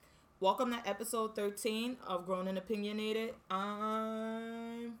Welcome to episode 13 of Grown and Opinionated.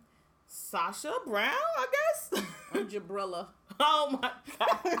 I'm Sasha Brown, I guess. I'm Jabrilla. Oh my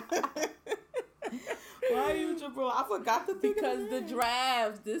God. Why are you Jabrilla? I forgot to think because the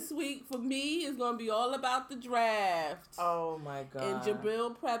draft this week for me is going to be all about the draft. Oh my God. And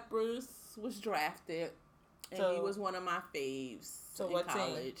Jabril Peppers was drafted. And he was one of my faves in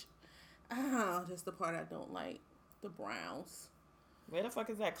college. Oh, that's the part I don't like. The Browns. Where the fuck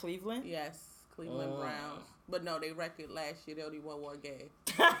is that? Cleveland? Yes, Cleveland Browns. But no, they record last year. They only won one game.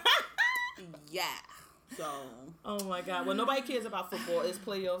 Yeah. So. Oh my God. Well, nobody cares about football. It's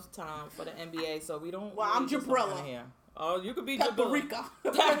playoff time for the NBA, so we don't. Well, I'm Jabrilla. Here. Oh, you could be Paprika.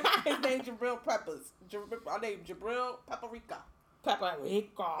 His name Jabril Peppers. My name Jabril Paprika.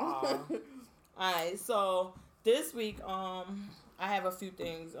 Paprika. All right. So this week, I have a few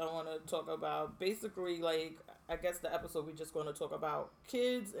things I want to talk about. Basically, like, I guess the episode we're just going to talk about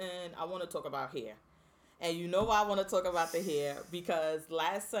kids, and I want to talk about hair. And you know why I want to talk about the hair? Because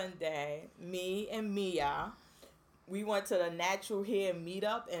last Sunday, me and Mia, we went to the natural hair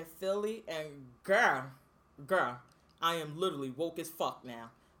meetup in Philly, and girl, I am literally woke as fuck now.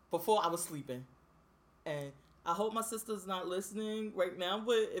 Before I was sleeping. And I hope my sister's not listening right now,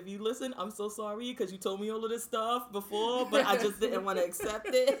 but if you listen, I'm so sorry because you told me all of this stuff before, but I just didn't want to accept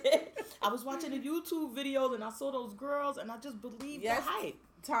it. I was watching the YouTube videos and I saw those girls and I just believed the hype.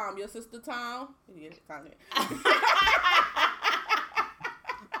 Tom, your sister Tom? Yeah, Tom.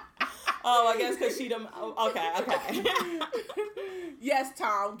 Oh, I guess because she done. Okay. Yes,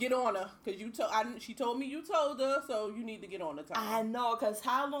 Tom, get on her because she told me you told her, so you need to get on her, Tom. I know, because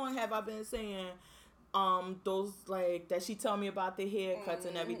how long have I been saying those, like, that she told me about the haircuts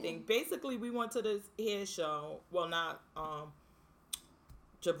and everything? Basically, we went to this hair show. Well, not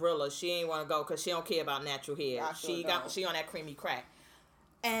Jabrilla. She ain't want to go because she don't care about natural hair. She on that creamy crack.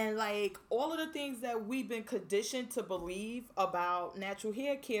 And, like, all of the things that we've been conditioned to believe about natural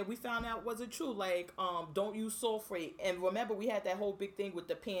hair care, we found out wasn't true. Like, don't use sulfate. And remember, we had that whole big thing with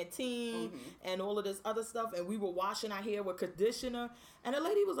the Pantene and all of this other stuff. And we were washing our hair with conditioner. And the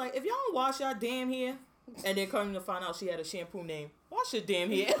lady was like, if y'all don't wash your damn hair. And then coming to find out she had a shampoo name. Wash your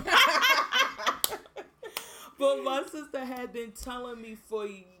damn hair. But my sister had been telling me for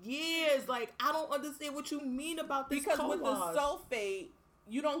years, like, I don't understand what you mean about this because with the sulfate,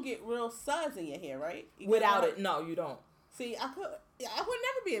 you don't get real suds in your hair, right? Without it, no, you don't. See, I would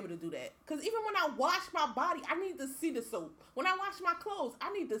never be able to do that. Because even when I wash my body, I need to see the soap. When I wash my clothes,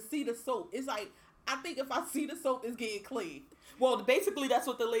 I need to see the soap. It's like, I think if I see the soap, it's getting clean. Well, basically, that's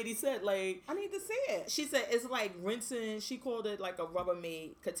what the lady said. Like, I need to see it. She said it's like rinsing. She called it like a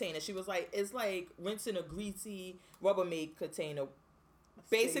Rubbermaid container. She was like, it's like rinsing a greasy Rubbermaid container.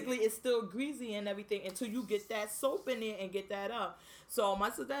 Basically, it's still greasy and everything until you get that soap in there and get that up. So my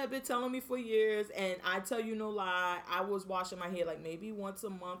sister had been telling me for years, and I tell you no lie, I was washing my hair like maybe once a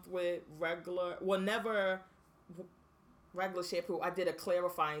month with never regular shampoo. I did a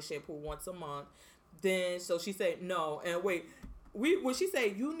clarifying shampoo once a month. Then, so she said no, and wait, when she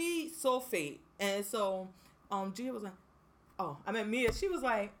said you need sulfate, and so Gia was like, oh, I meant Mia. She was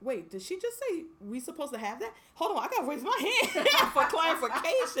like, wait, did she just say we supposed to have that? Hold on, I gotta raise my hand for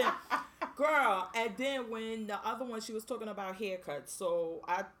clarification. Girl, and then when the other one, she was talking about haircuts. So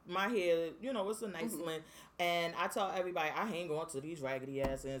my hair, it's a nice length. And I tell everybody, I hang on to these raggedy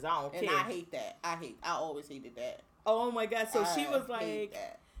asses. I don't care. And I hate that. I always hated that. Oh my God. So she was like,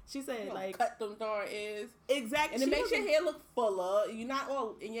 she said, like, cut them darn is. Exactly. And it makes your hair look fuller.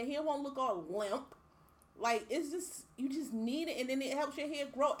 And your hair won't look all limp. Like, it's just, you just need it, and then it helps your hair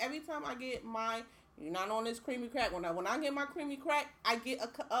grow. Every time I get you're not on this creamy crack. When I get my creamy crack, I get a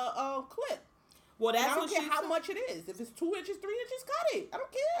clip. Well, that's I don't care how much it is. If it's 2 inches, 3 inches, cut it. I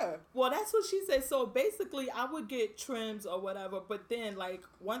don't care. Well, that's what she said. So basically, I would get trims or whatever. But then, like,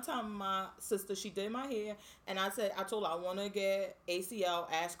 one time my sister, she did my hair, and I told her I want to get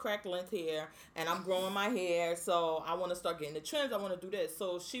ACL, ass crack length hair, and I'm growing my hair, so I want to start getting the trims. I want to do this.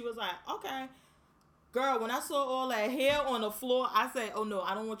 So she was like, okay. Girl, when I saw all that hair on the floor, I said, oh, no,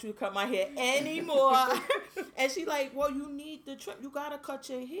 I don't want you to cut my hair anymore. And she like, well, you need the trim. You got to cut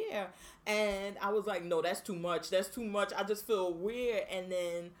your hair. And I was like, no, that's too much. That's too much. I just feel weird. And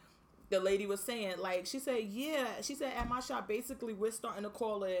then the lady was saying, like, she said, yeah. She said, at my shop, basically, we're starting to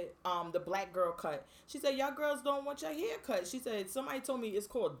call it the black girl cut. She said, y'all girls don't want your hair cut. She said, somebody told me it's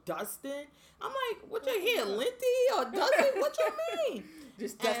called dusting. I'm like, what, your hair linty or dusting? What you mean?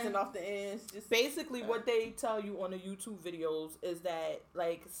 Just dusting off the ends. Just basically what they tell you on the YouTube videos is that,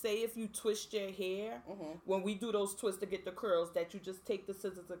 like, say if you twist your hair, when we do those twists to get the curls, that you just take the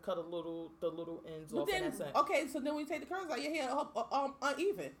scissors and cut the little ends off. Then, and that's it. Okay, so then we take the curls out, your hair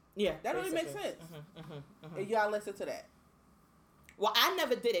uneven. Yeah, that don't even make sense. And you gotta listen to that. Well, I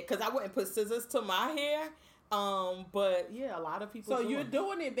never did it because I wouldn't put scissors to my hair. But yeah, a lot of people. So you're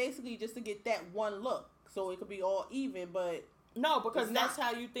doing it basically just to get that one look, so it could be all even, but no, because that's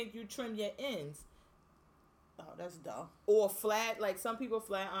how you think you trim your ends. Oh, that's dumb. Or flat, like some people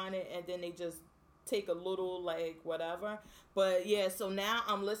flat on it and then they just take a little, like, whatever. But yeah, so now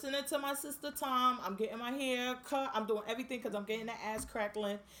I'm listening to my sister Tom. I'm getting my hair cut. I'm doing everything because I'm getting the ass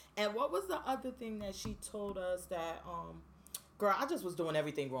crackling. And what was the other thing that she told us that girl, I just was doing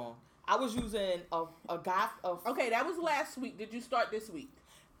everything wrong. I was using a guy. Okay, that was last week. Did you start this week?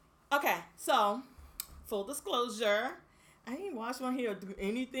 Okay, so full disclosure, I didn't wash my hair or do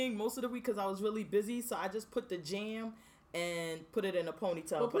anything most of the week because I was really busy. So I just put the jam and put it in a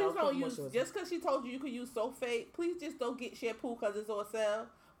ponytail. But please don't use, just because she told you could use sulfate, please just don't get shampoo because it's on sale.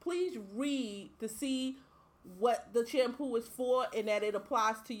 Please read to see what the shampoo is for and that it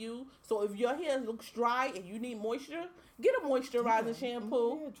applies to you. So if your hair looks dry and you need moisture, get a moisturizing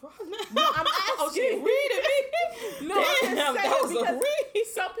shampoo. No, I'm asking. Oh, she reading me? No, damn, that was a read.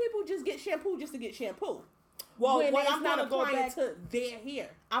 Some people just get shampoo just to get shampoo. Well, when I'm not applying to their hair.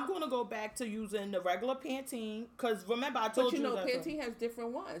 I'm going to go back to using the regular Pantene because remember I told you. But Pantene has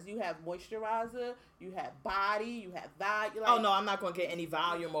different ones. You have moisturizer, you have body, you have volume. Oh no, I'm not going to get any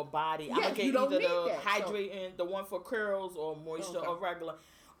volume or body. I'm going to get either the hydrating, the one for curls or moisture or regular.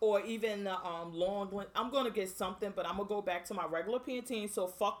 Or even the long. I'm going to get something, but I'm going to go back to my regular Pantene. So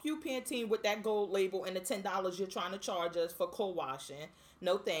fuck you, Pantene, with that gold label and the $10 you're trying to charge us for co-washing.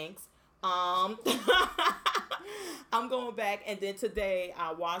 No thanks. I'm going back, and then today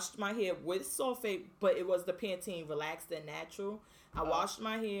I washed my hair with sulfate, but it was the Pantene Relaxed and Natural. I washed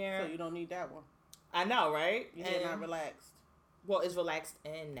my hair. So you don't need that one. I know, right? You're not relaxed. Well, it's relaxed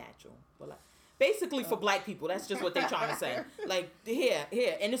and natural. Basically for black people, that's just what they're trying to say. Like, here,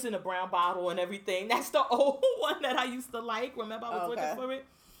 and it's in a brown bottle and everything. That's the old one that I used to like. Remember, I was looking for it.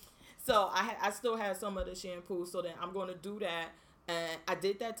 So I still have some of the shampoo, so then I'm going to do that. And I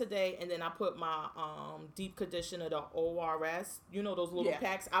did that today, and then I put my deep conditioner, the ORS, you know, those little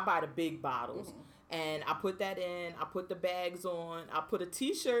packs. I buy the big bottles, and I put that in. I put the bags on. I put a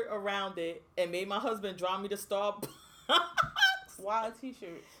T-shirt around it, and made my husband drive me to Starbucks. Why a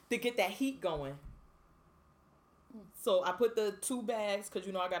T-shirt? To get that heat going. So I put the 2 bags, because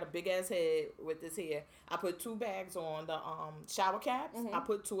you know I got a big ass head with this hair. I put 2 bags on the shower caps. I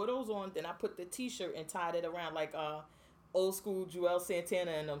put 2 of those on. Then I put the T-shirt and tied it around like old school Joel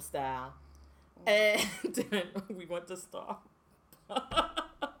Santana and them style. And then we went to Starbucks.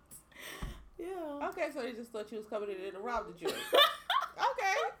 Yeah. Okay, so they just thought you was coming in to rob the joint.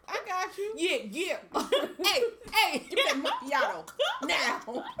 Okay, I got you. Yeah. hey. Give me that macchiato now.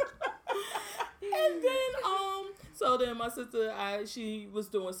 And then so then my sister, she was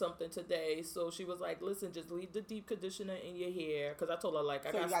doing something today, so she was like, "Listen, just leave the deep conditioner in your hair," because I told her like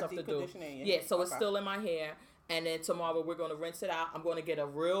I got stuff to do. Yeah, so it's still in my hair. And then tomorrow we're going to rinse it out. I'm going to get a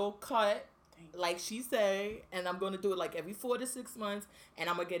real cut, like she said. And I'm going to do it like every 4 to 6 months. And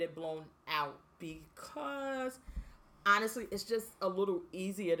I'm going to get it blown out. Because, honestly, it's just a little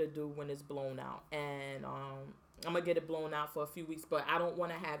easier to do when it's blown out. And I'm going to get it blown out for a few weeks. But I don't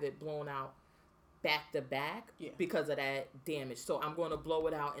want to have it blown out back to back because of that damage. So I'm going to blow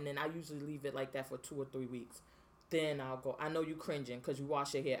it out. And then I usually leave it like that for 2 or 3 weeks. Then I'll go. I know you cringing because you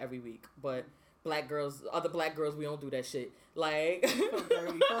wash your hair every week. But... other black girls, we don't do that shit. Like,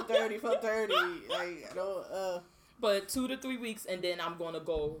 feel dirty. Like, But 2 to 3 weeks, and then I'm gonna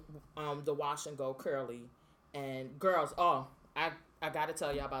go, the wash and go curly. And girls, I gotta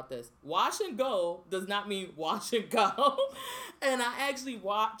tell y'all about this. Wash and go does not mean wash and go. And I actually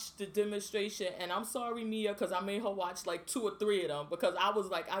watched the demonstration, and I'm sorry, Mia, because I made her watch like 2 or 3 of them because I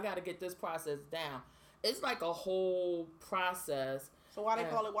was like, I gotta get this process down. It's like a whole process. So why they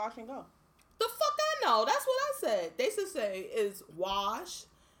call it wash and go? The fuck I know. That's what I said. They should say is wash,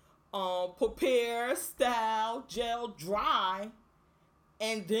 prepare, style, gel, dry,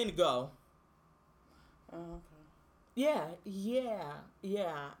 and then go. Okay. Yeah.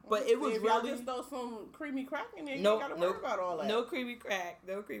 But it was really just throw some creamy crack in there. You gotta worry about all that. No creamy crack.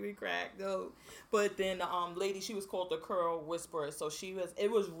 No. But then the lady, she was called the Curl Whisperer. So it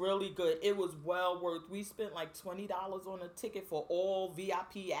was really good. It was well worth. We spent like $20 on a ticket for all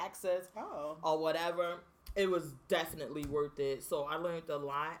VIP access or whatever. It was definitely worth it. So I learned a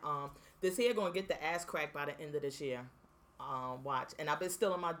lot. This hair gonna get the ass crack by the end of this year. watch. And I've been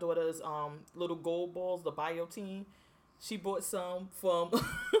stealing my daughter's little gold balls, the Biotine. She bought some from.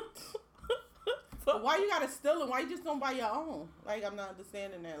 But why you gotta steal them? Why you just don't buy your own? Like, I'm not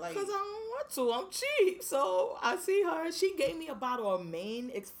understanding that. Like, because I don't want to. I'm cheap. So I see her. She gave me a bottle of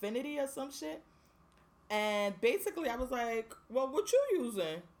Maine Xfinity or some shit. And basically, I was like, well, what you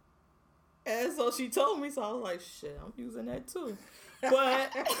using? And so she told me. So I was like, shit, I'm using that too.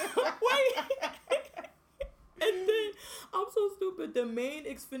 But, wait. And then, I'm so stupid. The Maine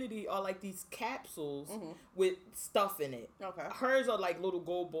Xfinity are like these capsules with stuff in it. Okay. Hers are like little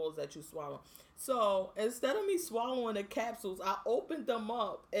gold balls that you swallow. So instead of me swallowing the capsules, I opened them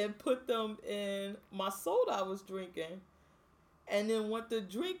up and put them in my soda I was drinking. And then went to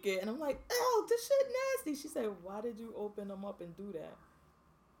drink it. And I'm like, oh, this shit nasty. She said, why did you open them up and do that?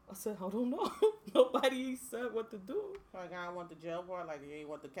 I said, I don't know. Nobody said what to do. Like, I don't want the gel part. Like, you ain't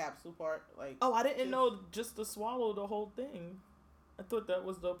want the capsule part. Like, oh, I didn't know just to swallow the whole thing. I thought that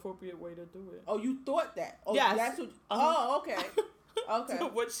was the appropriate way to do it. Oh, you thought that? Oh, yes. That's what. Oh, okay. Okay.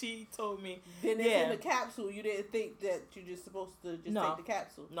 What she told me. Then it's in the capsule. You didn't think that you're just supposed to just take the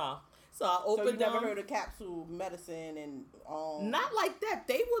capsule. No. So I opened So you never heard of capsule medicine and not like that.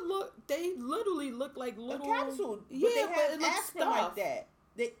 They literally look like little a capsule. But yeah, they but have it looks aspirin like that.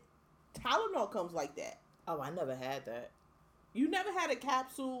 Tylenol comes like that. Oh, I never had that. You never had a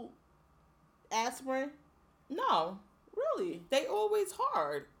capsule aspirin? No. Really? They always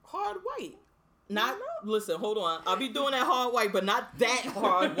hard white. Not listen, hold on. I'll be doing that hard white, but not that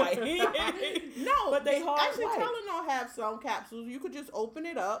hard white. No, but they hard actually white. Tylenol have some capsules. You could just open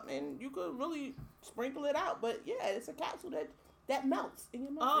it up and you could really sprinkle it out. But yeah, it's a capsule that melts in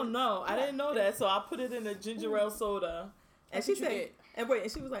your mouth. Oh no, I didn't know that. So I put it in a ginger ale soda. And she said, and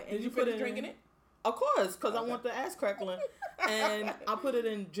she was like, did you finish drinking it? Of course, because I want the ass crackling. And I put it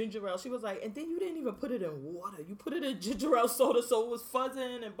in ginger ale. She was like, and then you didn't even put it in water. You put it in ginger ale soda, so it was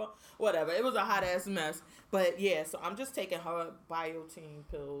fuzzing and whatever. It was a hot ass mess. But yeah, so I'm just taking her Biotine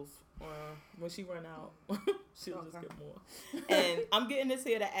pills. When she run out, she'll just get more. And I'm getting this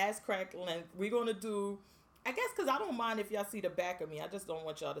here, the ass crackling. We're going to do, I guess, because I don't mind if y'all see the back of me. I just don't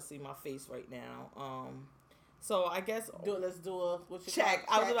want y'all to see my face right now. So I guess let's do a check.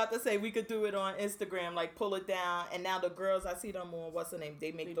 I was about to say we could do it on Instagram, like pull it down, and now the girls I see them on what's the name?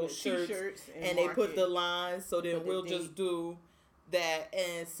 They make those shirts and they put the lines. So then we'll just do that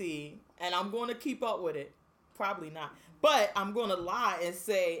and see. And I'm going to keep up with it. Probably not, but I'm going to lie and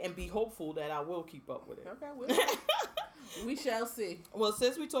say and be hopeful that I will keep up with it. Okay, we shall see. Well,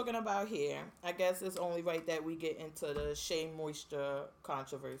 since we're talking about hair, I guess it's only right that we get into the Shea Moisture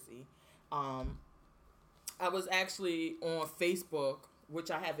controversy. I was actually on Facebook, which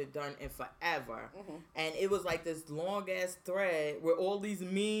I haven't done in forever. And it was like this long ass thread with all these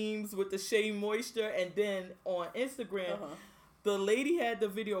memes with the Shea Moisture. And then on Instagram, the lady had the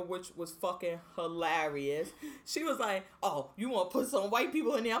video, which was fucking hilarious. She was like, oh, you want to put some white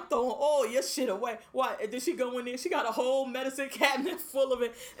people in there? I'm throwing all your shit away. What? And then she go in there. She got a whole medicine cabinet full of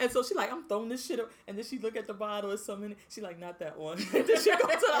it. And so she like, I'm throwing this shit up. And then she look at the bottle or something. She like, not that one. And then she go to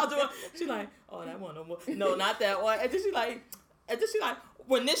the other one. She like, oh, that one no more. No, not that one. And then she like,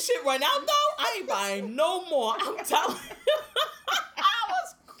 when this shit run out though, I ain't buying no more. I'm telling you.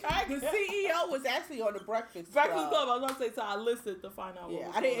 The CEO was actually on the Breakfast Club. I was going to say, so I listened to find out what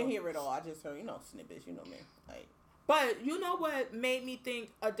was I didn't hear it all. I just heard, snippets, me. Like, but you know what made me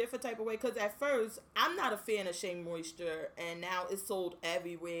think a different type of way? Because at first, I'm not a fan of Shea Moisture, and now it's sold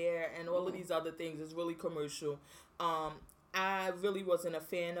everywhere, and all of these other things is really commercial. I really wasn't a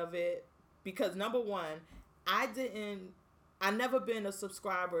fan of it because, number one, I never been a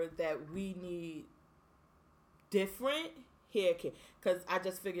subscriber that we need different hair care, because I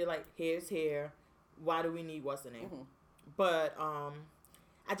just figured like hair's hair, why do we need what's the name? But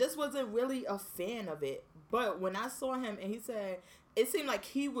I just wasn't really a fan of it. But when I saw him and he said, it seemed like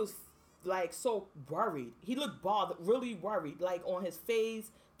he was like so worried. He looked bothered, really worried, like on his face.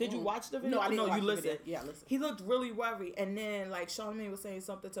 Did you watch the video? No, I didn't watch you listened. The video. Yeah, listen. He looked really worried, and then like Charlamagne was saying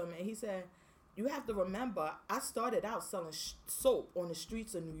something to him, and he said, you have to remember, I started out selling soap on the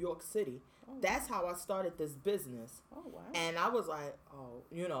streets of New York City. That's how I started this business. Oh, wow. And I was like,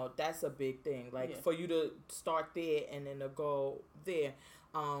 oh, that's a big thing. Like, for you to start there and then to go there.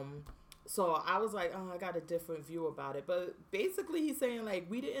 So I was like, I got a different view about it. But basically he's saying, like,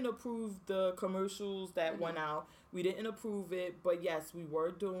 we didn't approve the commercials that went out. We didn't approve it. But, yes, we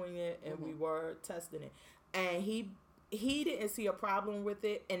were doing it and we were testing it. And he didn't see a problem with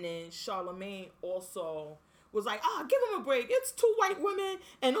it. And then Charlamagne also was like, give him a break. It's 2 white women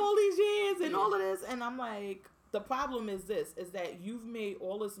and all these years and all of this. And I'm like, the problem is this, is that you've made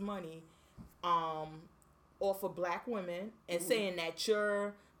all this money off of black women and saying that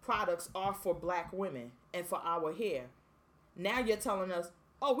your products are for black women and for our hair. Now you're telling us,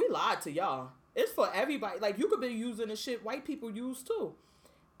 oh, we lied to y'all. It's for everybody. Like, you could be using the shit white people use too.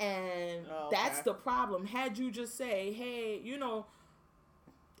 And that's the problem. Had you just say, hey, you know,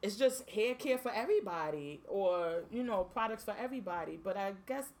 it's just hair care for everybody, or, you know, products for everybody. But I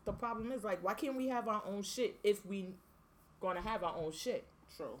guess the problem is, like, why can't we have our own shit if we gonna have our own shit?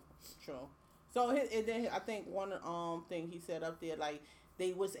 True. So and then I think one thing he said up there, like,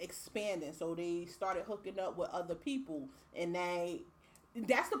 they was expanding, so they started hooking up with other people, and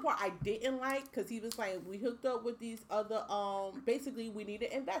that's the part I didn't like, because he was like, we hooked up with these other, basically we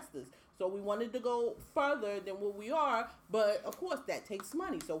needed investors. So we wanted to go further than what we are, but of course that takes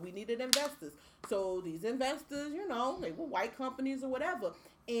money. So we needed investors. So these investors, you know, they were white companies or whatever.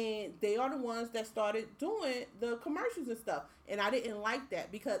 And they are the ones that started doing the commercials and stuff. And I didn't like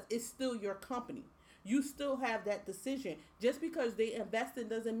that, because it's still your company. You still have that decision. Just because they invested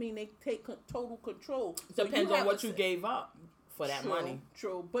doesn't mean they take total control. So depends on what you gave up for that money.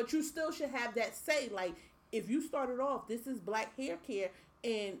 True. But you still should have that say. Like, if you started off, this is black hair care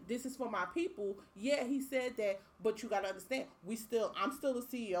and this is for my people. Yeah, he said that, but you got to understand, I'm still the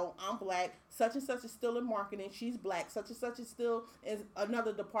CEO. I'm black. Such and such is still in marketing. She's black. Such and such is still in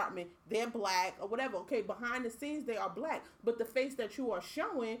another department. They're black or whatever. Okay, behind the scenes, they are black. But the face that you are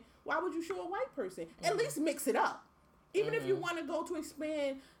showing, why would you show a white person? At least mix it up. Even if you want to go to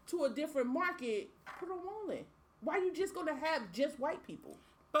expand to a different market, put them all in. Why you just going to have just white people?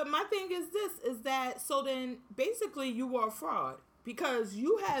 But my thing is this, is that, so then basically you are a fraud, because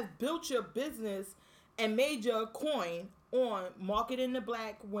you have built your business and made your coin on marketing to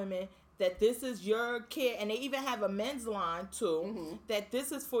black women, that this is your care, and they even have a men's line too, that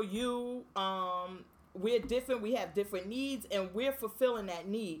this is for you. We're different, we have different needs, and we're fulfilling that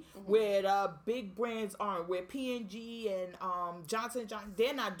need. Where the big brands aren't, where P&G and Johnson & Johnson,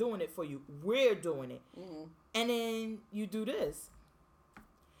 they're not doing it for you. We're doing it. And then you do this.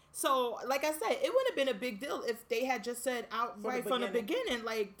 So, like I said, it would have been a big deal if they had just said outright from the beginning,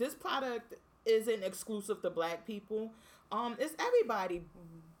 like, this product isn't exclusive to black people. It's everybody.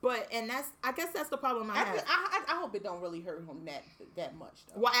 But, and I guess that's the problem I have. I hope it don't really hurt him that much,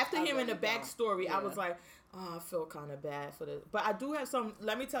 though. Well, after hearing the backstory, I was like, oh, I feel kind of bad for this. But I do have some,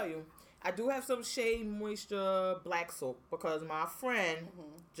 let me tell you, I do have some Shea Moisture black soap, because my friend,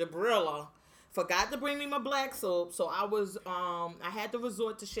 Jabrilla, forgot to bring me my black soap, so I had to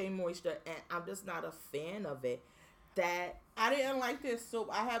resort to Shea Moisture, and I'm just not a fan of it. That I didn't like this soap.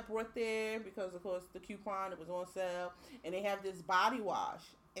 I had brought there because, of course, the coupon, it was on sale, and they have this body wash,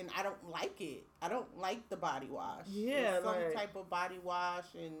 and I don't like it. I don't like the body wash. Yeah, it's some type of body wash,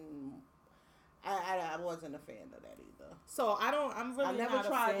 and I wasn't a fan of that either. So I never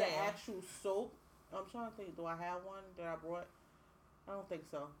tried the actual soap. I'm trying to think, do I have one that I brought? I don't think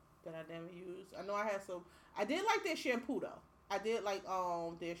so. That I never used. I know I had some. I did like their shampoo though. I did like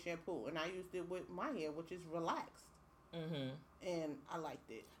their shampoo, and I used it with my hair, which is relaxed. And I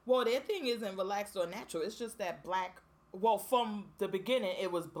liked it. Well, their thing isn't relaxed or natural. It's just that black. Well, from the beginning, it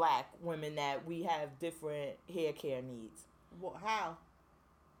was black women that we have different hair care needs. Well, how?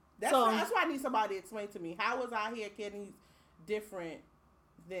 That's why I need somebody to explain to me. How is our hair care needs different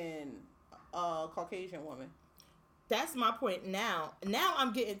than a Caucasian woman? That's my point now. Now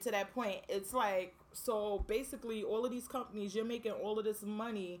I'm getting to that point. It's like, so basically all of these companies, you're making all of this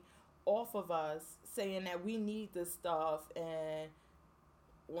money off of us, saying that we need this stuff, and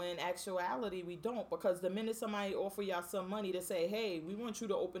when in actuality we don't, because the minute somebody offer y'all some money to say, hey, we want you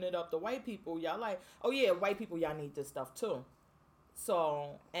to open it up to white people, y'all like, oh yeah, white people, y'all need this stuff too.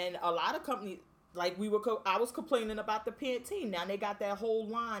 So, and a lot of companies, like I was complaining about the Pantene. Now they got that whole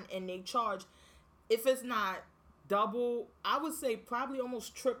line, and they charge, if it's not double, I would say probably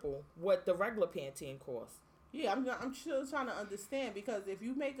almost triple what the regular Pantene costs. Yeah, I'm still trying to understand, because if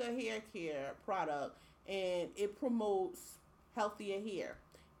you make a hair care product and it promotes healthier hair,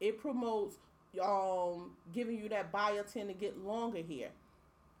 it promotes giving you that biotin to get longer hair.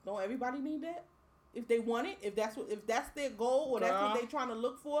 Don't everybody need that? If they want it, if that's their goal, or that's what they're trying to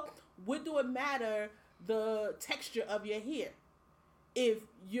look for, what do it matter the texture of your hair? If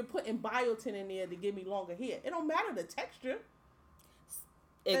you're putting biotin in there to give me longer hair, it don't matter the texture.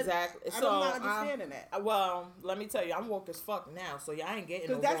 Exactly. I'm not understanding that. Well, let me tell you, I'm woke as fuck now, so y'all ain't getting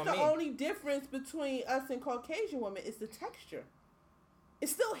no because that's the only difference between us and Caucasian women is the texture.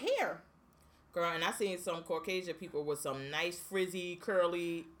 It's still hair. Girl, and I seen some Caucasian people with some nice frizzy,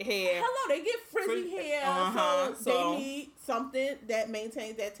 curly hair. Hello, they get frizzy hair, so they need something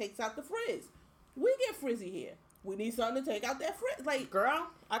that takes out the frizz. We get frizzy hair. We need something to take out that frizz. Like, girl,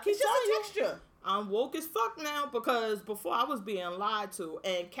 I keep it's just telling a texture. I'm woke as fuck now because before I was being lied to.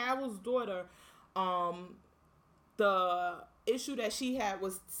 And Carol's daughter, the issue that she had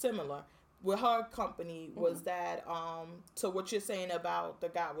was similar with her company was that to what you're saying about the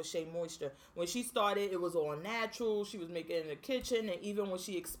guy with Shea Moisture. When she started, it was all natural. She was making it in the kitchen, and even when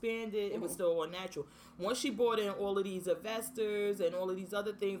she expanded, it was still all natural. Once she brought in all of these investors and all of these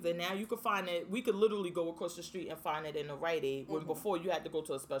other things, and now you can find it. We could literally go across the street and find it in a Rite Aid. When before you had to go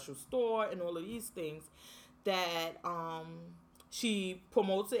to a special store and all of these things that she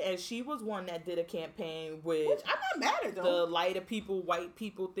promotes it, and she was one that did a campaign with, which I'm not mad at, though, the lighter people, white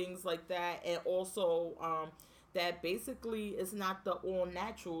people, things like that, and also that basically it's not the all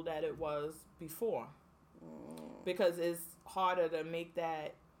natural that it was before, because it's harder to make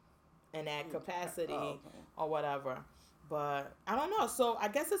that in that capacity or whatever. But I don't know. So I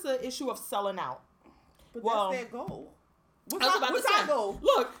guess it's an issue of selling out. But that's their goal. What's our goal?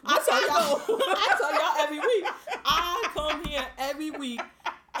 Look, I tell y'all every week. I come here every week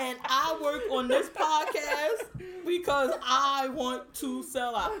and I work on this podcast because I want to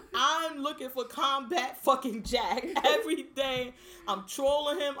sell out. I'm looking for Combat fucking Jack every day. I'm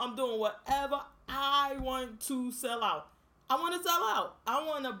trolling him. I'm doing whatever. I want to sell out. I want to sell out. I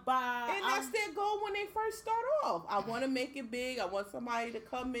want to buy. And that's their goal when they first start off. I want to make it big. I want somebody to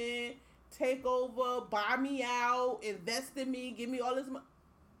come in, take over, buy me out, invest in me, give me all this money,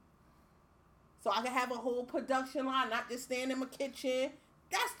 so I can have a whole production line, not just stand in my kitchen.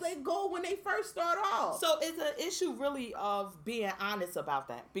 That's their goal when they first start off. So it's an issue really of being honest about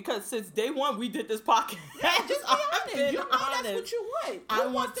that, because since day one we did this podcast. Yeah, just be honest. You know that's what you want. I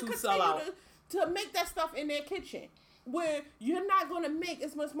want to sell out. To make that stuff in their kitchen, where you're not going to make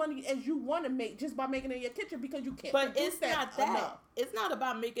as much money as you want to make just by making it in your kitchen, because you can't. But it's not that. Enough. It's not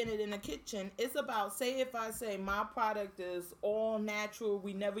about making it in the kitchen. It's about, say, if I say my product is all natural,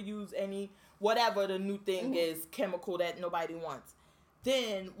 we never use any, whatever the new thing is, chemical that nobody wants.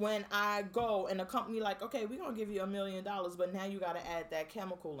 Then when I go and a company like, okay, we're going to give you $1 million, but now you got to add that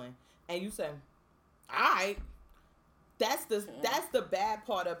chemical in. And you say, all right. That's the bad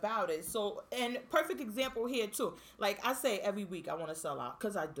part about it. So, and perfect example here too. Like I say every week, I want to sell out,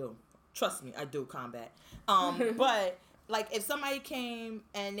 because I do. Trust me, I do, Combat. But like if somebody came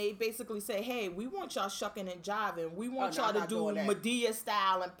and they basically say, hey, we want y'all shucking and jiving. We want y'all to do Madea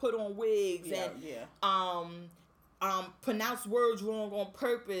style and put on wigs and pronounce words wrong on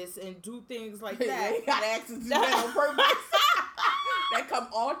purpose and do things like that. You gotta ask us to do that on purpose. That come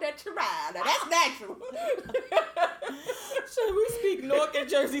all natural. Now that's natural. Shit, we speak Newark and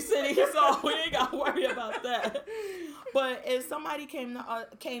Jersey City, so we ain't gotta worry about that. But if somebody came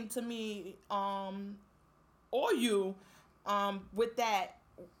to me, or you, with that,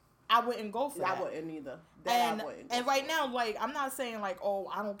 I wouldn't go for that. I wouldn't either. And right now, like, I'm not saying like,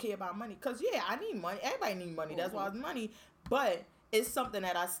 oh, I don't care about money, because yeah, I need money. Everybody need money. That's why it's money. But it's something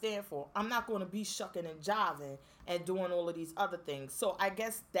that I stand for. I'm not going to be shucking and jiving and doing all of these other things. So I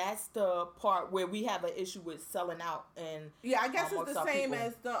guess that's the part where we have an issue with selling out. And yeah, I guess it's the same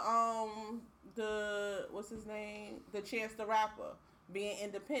as the what's his name, the Chance the Rapper, being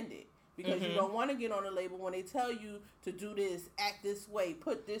independent, because you don't want to get on a label when they tell you to do this, act this way,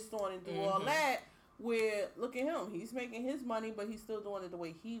 put this on, and do all that. Where look at him, he's making his money, but he's still doing it the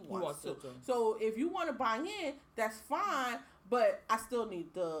way he wants to. So if you want to buy in, that's fine. But I still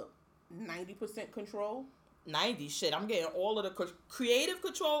need the 90% control. 90 shit. I'm getting all of the creative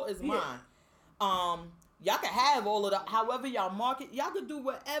control is mine. Y'all can have all of the, however y'all market. Y'all can do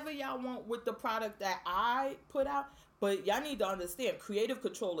whatever y'all want with the product that I put out. But y'all need to understand, creative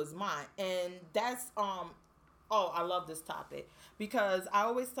control is mine. And that's, I love this topic. Because I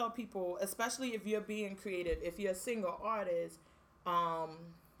always tell people, especially if you're being creative, if you're a singer, artist,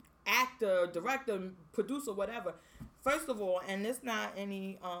 actor, director, producer, whatever. First of all, and it's not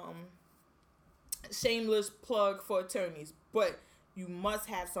any shameless plug for attorneys, but you must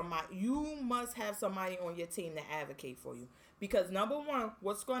have somebody on your team to advocate for you. Because number one,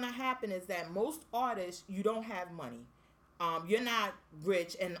 what's going to happen is that most artists, you don't have money. You're not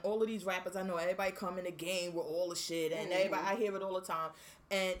rich, and all of these rappers, I know everybody come in the game with all the shit, and everybody, I hear it all the time.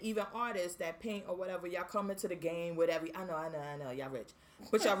 And even artists that paint or whatever, y'all come into the game with I know, y'all rich,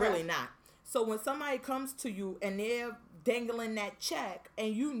 but y'all really not. So when somebody comes to you and they're dangling that check,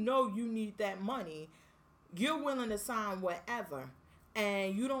 and you know you need that money, you're willing to sign whatever,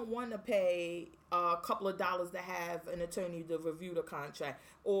 and you don't want to pay a couple of dollars to have an attorney to review the contract.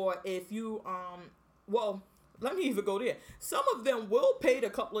 Or if you, let me even go there. Some of them will pay the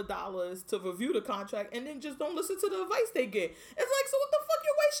couple of dollars to review the contract and then just don't listen to the advice they get. It's like, so what the fuck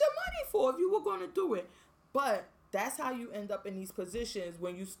you waste your money for if you were going to do it? But that's how you end up in these positions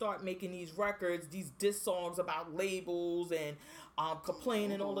when you start making these records, these diss songs about labels and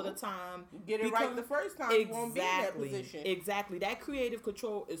complaining all of the time. You get it right the first time, you won't be in that position. Exactly. That creative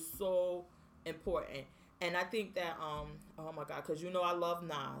control is so important. And I think that, oh my God, because I love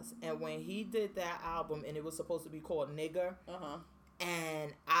Nas. And when he did that album, and it was supposed to be called Nigger,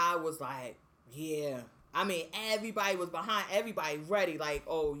 and I was like, yeah. I mean, everybody was behind, everybody ready, like,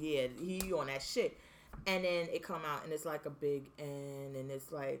 oh yeah, he on that shit. And then it come out, and it's like a big N, and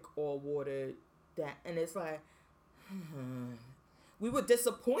it's like all watered that, and it's like, we were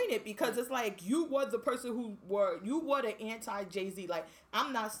disappointed because it's like you were the person you were the anti Jay-Z. Like,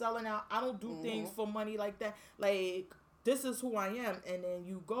 I'm not selling out. I don't do things for money like that. Like, this is who I am. And then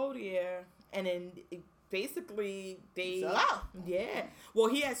you go there, and then basically they sell out. Yeah. Well,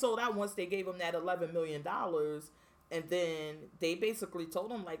 he had sold out once they gave him that $11 million. And then they basically told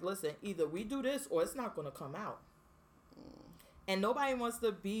him, like, listen, either we do this or it's not going to come out. And nobody wants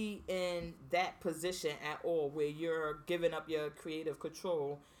to be in that position at all where you're giving up your creative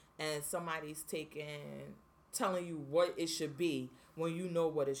control and somebody's telling you what it should be when you know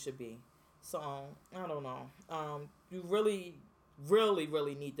what it should be. So, I don't know. You really, really,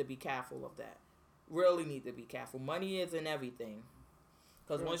 really need to be careful of that. Really need to be careful. Money isn't everything.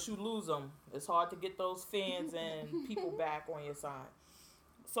 Because once you lose them, it's hard to get those fans and people back on your side.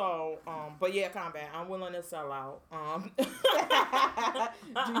 So, but yeah, Combat, I'm willing to sell out.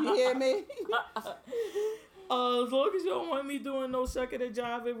 Do you hear me? As long as you don't want me doing no shucking and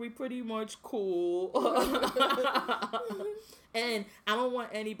jiving, we pretty much cool. And I don't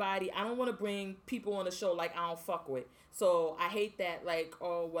want to bring people on the show like I don't fuck with. So I hate that, like,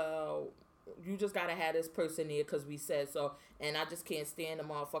 oh, well, you just gotta have this person here because we said so, and I just can't stand the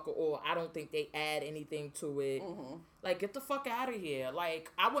motherfucker, or I don't think they add anything to it. Like, get the fuck out of here.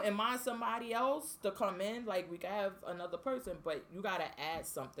 Like, I wouldn't mind somebody else to come in. Like, we could have another person, but you gotta add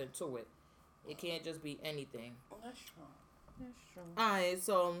something to it. It can't just be anything. That's true. Alright,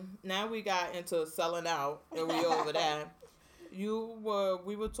 so now we got into selling out, and we over that.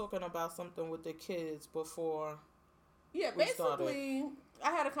 We were talking about something with the kids before. Yeah, basically,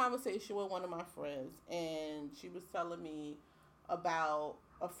 I had a conversation with one of my friends, and she was telling me about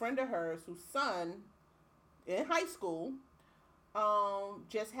a friend of hers whose son in high school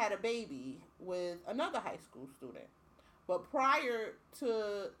just had a baby with another high school student. But prior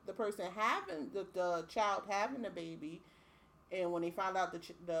to the person having the child having the baby, and when they found out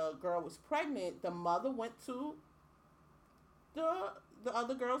the girl was pregnant, the mother went to the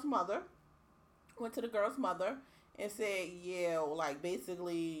other girl's mother, and said, yeah, like,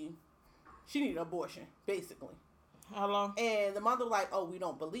 basically, she needed an abortion, basically. How long? And the mother was like, oh, we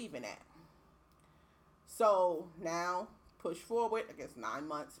don't believe in that. So now, push forward, I guess 9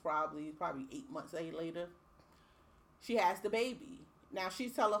 months, probably 8 months later, she has the baby. Now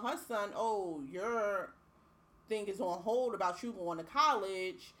she's telling her son, oh, your thing is on hold about you going to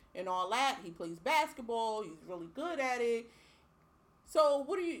college and all that. He plays basketball. He's really good at it. So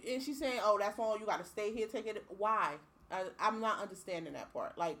what do you, and she's saying, oh, that's all, you got to stay here, take it. Why? I'm not understanding that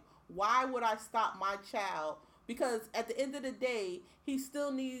part. Like, why would I stop my child? Because at the end of the day, he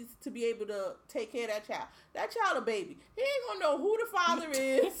still needs to be able to take care of that child. That child a baby. He ain't going to know who the father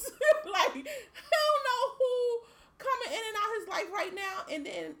is. Like, he don't know who coming in and out his life right now. And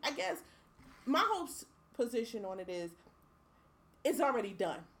then I guess my whole position on it is, it's already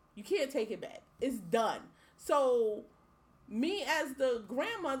done. You can't take it back. It's done. So me as the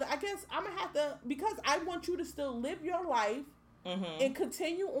grandmother, I guess I'm going to have to, because I want you to still live your life and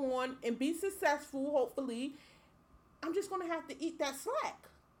continue on and be successful, hopefully, I'm just going to have to eat that slack.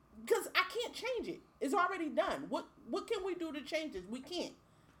 Because I can't change it. It's already done. What can we do to change this? We can't.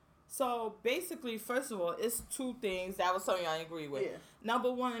 So basically, first of all, it's two things. That was something I agree with. Yeah.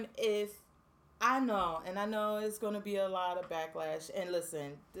 Number one is, I know it's going to be a lot of backlash. And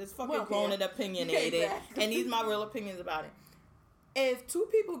listen, this fucking grown and opinionated. Exactly. And these my real opinions about it. If two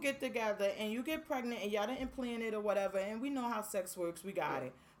people get together and you get pregnant and y'all didn't plan it or whatever, and we know how sex works, we got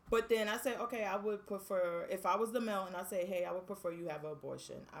it. But then I say, okay, I would prefer, if I was the male and I say, hey, I would prefer you have an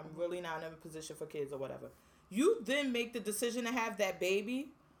abortion. I'm really not in a position for kids or whatever. You then make the decision to have that baby.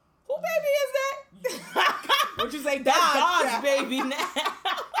 Who baby is that? What you say? That's God's baby now.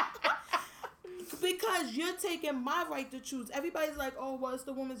 Because you're taking my right to choose. Everybody's like, oh, well, it's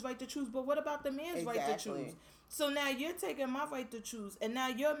the woman's right to choose. But what about the man's right to choose? So now you're taking my right to choose. And now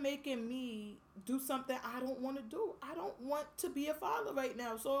you're making me do something I don't want to do. I don't want to be a father right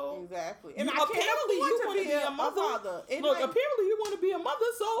now. So exactly. And apparently you want to be a mother. Look, apparently you want to be a mother,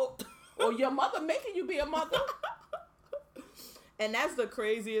 so. Or your mother making you be a mother. And that's the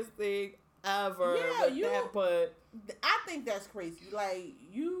craziest thing. whatever Yeah, with that, but I think that's crazy. Like,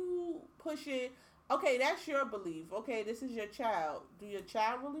 you push it. Okay, that's your belief. Okay, this is your child. Do your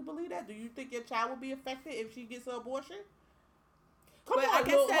child really believe that? Do you think your child will be affected if she gets an abortion? Come but on, I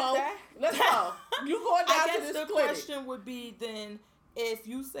guess little that, hoe. that Let's go. You going down I to guess this the clinic. question would be then, if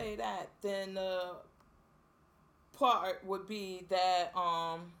you say that, then the part would be that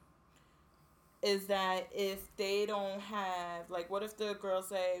is that if they don't have, like, what if the girl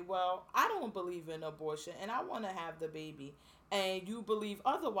say, well, I don't believe in abortion and I want to have the baby, and you believe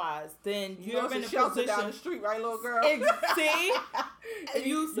otherwise, then you're in a shelter position down the street, right, little girl? See?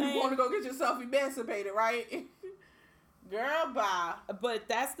 you saying, want to go get yourself emancipated, right? Girl, bye. But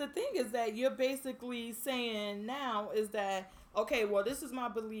that's the thing, is that you're basically saying now is that, okay, well, this is my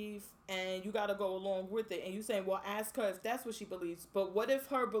belief and you got to go along with it. And you saying, well, ask her if that's what she believes. But what if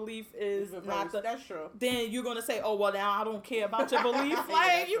her belief is not the... That's true. Then you're going to say, oh, well, now I don't care about your belief. Yeah,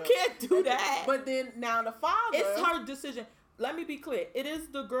 like, you true. can't do that. But then now the father... It's her decision. Let me be clear. It is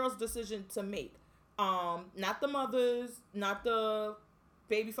the girl's decision to make. Not the mother's, not the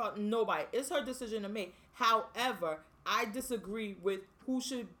baby father, nobody. It's her decision to make. However, I disagree with who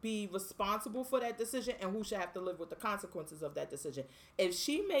should be responsible for that decision and who should have to live with the consequences of that decision. If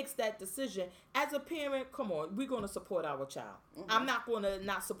she makes that decision, as a parent, come on, we're going to support our child. Mm-hmm. I'm not going to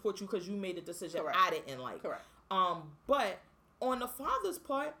not support you because you made a decision Correct. I didn't like. Correct. But on the father's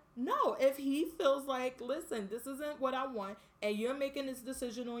part, no. If he feels like, listen, this isn't what I want, and you're making this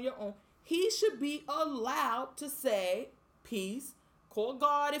decision on your own, he should be allowed to say, peace, call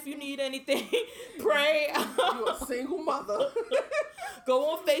God if you need anything, pray. You're a single mother.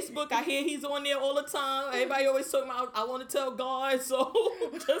 Go on Facebook. I hear he's on there all the time. Everybody always talking about, I want to tell God, so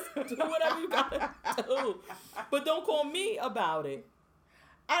just do whatever you gotta do. But don't call me about it.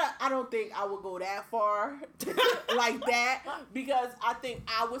 I don't think I would go that far like that, because I think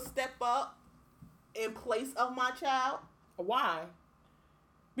I would step up in place of my child. Why?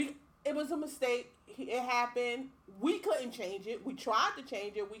 It was a mistake. It happened. We couldn't change it. We tried to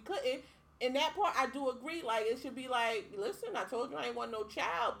change it. We couldn't. In that part, I do agree. Like, it should be like, listen, I told you I ain't want no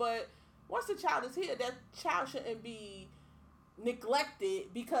child, but once the child is here, that child shouldn't be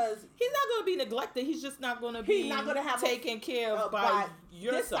neglected, because he's not going to be neglected. He's just not going to be taken care of by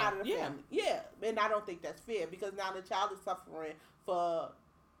your this son. Side of the family. Yeah, and I don't think that's fair, because now the child is suffering for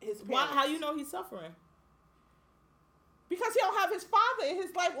his parents. Why? How you know he's suffering? Because he don't have his father in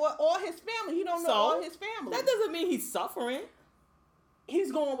his life, or his family. He don't know all his family. That doesn't mean he's suffering.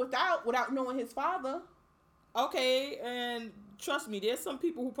 He's going without knowing his father. Okay, and trust me, there's some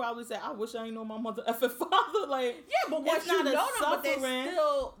people who probably say, I wish I didn't know my mother effing father. Like, yeah, but once you know them, but they're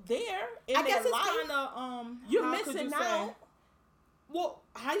still there in I guess their it's life. Kind of you're missing out. Well,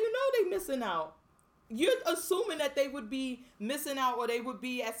 how you know they missing out? You're assuming that they would be missing out, or they would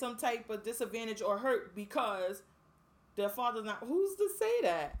be at some type of disadvantage or hurt because their father's not. Who's to say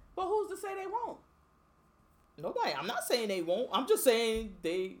that? But who's to say they won't? Nobody. I'm not saying they won't. I'm just saying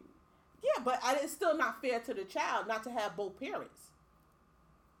they. Yeah, but it's still not fair to the child not to have both parents.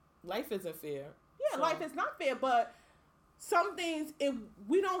 Life isn't fair. Yeah, so. Life is not fair, but some things, if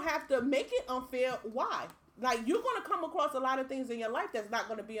we don't have to make it unfair, why? Like, you're going to come across a lot of things in your life that's not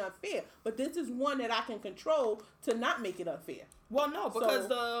going to be unfair, but this is one that I can control to not make it unfair. Well, no, because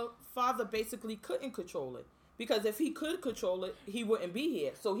the father basically couldn't control it. Because if he could control it, he wouldn't be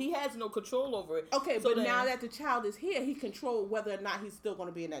here. So he has no control over it. Okay, so but now that the child is here, he controls whether or not he's still going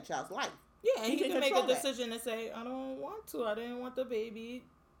to be in that child's life. Yeah, and he can make a decision and say, I don't want to. I didn't want the baby.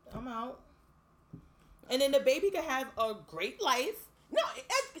 I'm out. And then the baby can have a great life. No,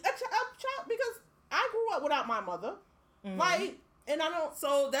 a child, because I grew up without my mother. Mm-hmm. Like, and I don't.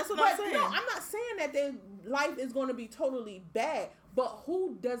 So that's what I'm saying. No, I'm not saying that their life is going to be totally bad. But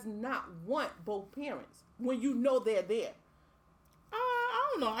who does not want both parents when you know they're there? I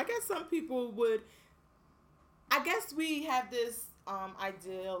don't know. I guess some people would. I guess we have this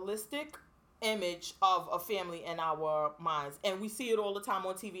idealistic image of a family in our minds, and we see it all the time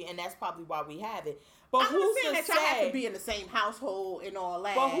on TV, and that's probably why we have it. But I'm who's saying to that say y'all have to be in the same household and all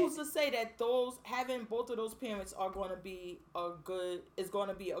that? But who's to say that having both of those parents are going to be a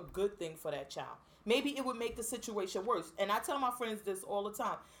good thing for that child? Maybe it would make the situation worse. And I tell my friends this all the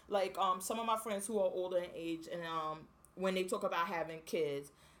time. Like, some of my friends who are older in age, and when they talk about having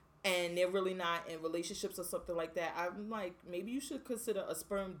kids, and they're really not in relationships or something like that, I'm like, maybe you should consider a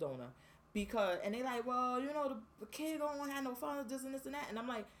sperm donor. And they're like, well, the kid don't have no father, this and this and that. And I'm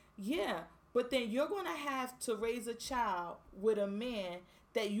like, yeah, but then you're going to have to raise a child with a man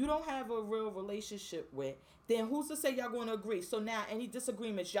that you don't have a real relationship with, then who's to say y'all going to agree? So now any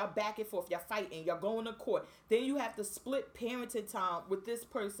disagreements, y'all back and forth, y'all fighting, y'all going to court. Then you have to split parenting time with this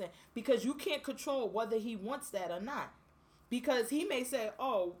person because you can't control whether he wants that or not. Because he may say,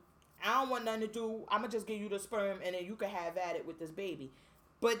 oh, I don't want nothing to do. I'm going to just give you the sperm and then you can have at it with this baby.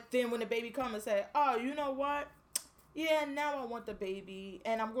 But then when the baby comes and say, oh, you know what? Yeah, now I want the baby,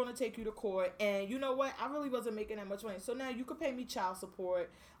 and I'm going to take you to court, and you know what? I really wasn't making that much money, so now you could pay me child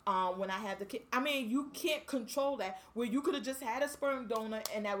support when I have the kid. I mean, you can't control that, where you could have just had a sperm donor,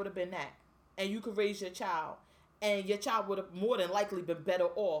 and that would have been that, and you could raise your child, and your child would have more than likely been better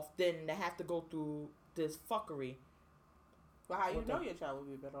off than to have to go through this fuckery. But how you know your child would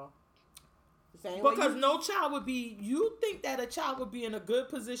be better off? Because no child would be, you think that a child would be in a good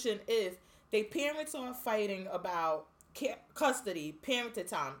position if their parents are fighting about custody, parenting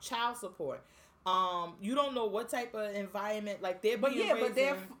time, child support. You don't know what type of environment, like they're being raised but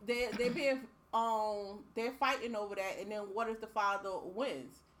they're fighting over that, and then what if the father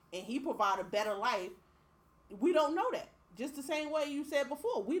wins and he provide a better life? We don't know that. Just the same way you said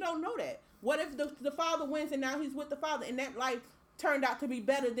before, we don't know that. What if the father wins and now he's with the father and that life turned out to be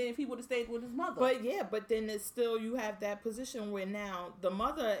better than if he would have stayed with his mother? But then it's still, you have that position where now the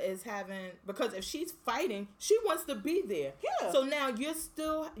mother is having, because if she's fighting, she wants to be there. Yeah. So now you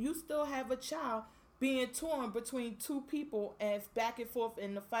still have a child being torn between two people and back and forth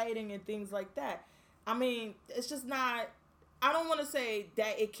in the fighting and things like that. I mean, it's just not. I don't want to say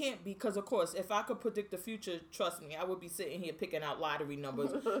that it can't be, because of course, if I could predict the future, trust me, I would be sitting here picking out lottery numbers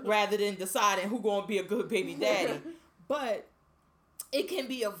rather than deciding who gonna be a good baby daddy. But it can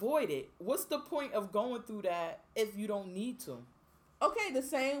be avoided. What's the point of going through that if you don't need to? Okay, the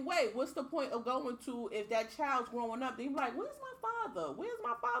same way. What's the point of going to, if that child's growing up, they be like, where's my father? Where's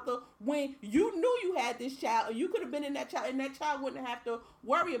my father? When you knew you had this child, or you could have been in that child, and that child wouldn't have to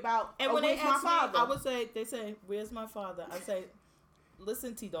worry about, and when where's they my ask father? me, I would say, they say, where's my father? I say,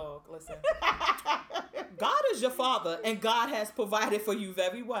 listen, T-Dog, listen. God is your father, and God has provided for you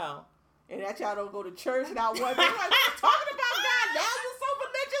very well. And that child don't go to church, not one. Like, talking about God, now you so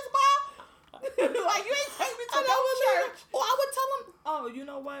religious, Mom? Like, you ain't take me to no church. Or I would tell him, oh, you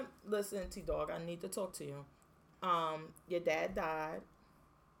know what? Listen, T-Dog, I need to talk to you. Your dad died.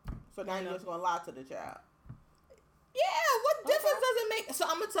 So now you're just going to lie to the child. Yeah, what difference does it make? So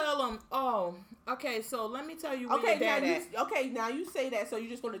I'm going to tell him, oh, okay, so let me tell you where your dad at. Now you say that, so you're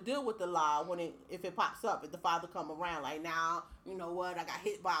just going to deal with the lie if it pops up, if the father come around. Like, now, you know what, I got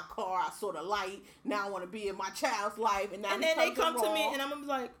hit by a car, I saw the light, now I want to be in my child's life. And then they come to me, and I'm going to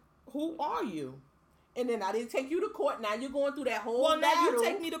be like, who are you? And then I didn't take you to court. Now you're going through that whole battle. Now you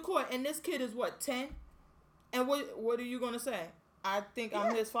take me to court, and this kid is what, 10? And what are you going to say? I think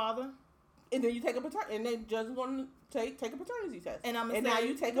I'm his father? And then you take a paternity, and then judge is going to take a paternity test. And I'm going to say, now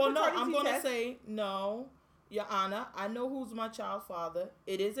you take a paternity test. I'm going to say, no, Your Honor, I know who's my child's father.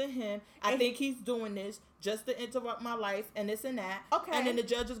 It isn't him. I think he's doing this just to interrupt my life and this and that. Okay. And then the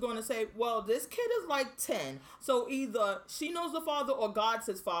judge is going to say, well, this kid is like 10. So either she knows the father or God's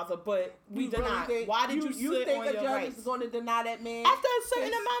his father, but we deny. Why did you sit on your rights? You think a judge is going to deny that man? After a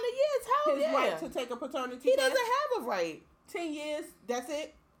certain amount of years, hell his right to take a paternity test? He doesn't have a right. 10 years, that's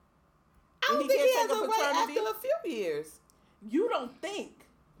it? I don't think he has a right after a few years. You don't think.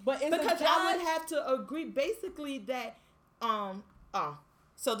 But because I would have to agree basically that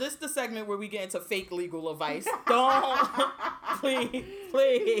so this is the segment where we get into fake legal advice. Don't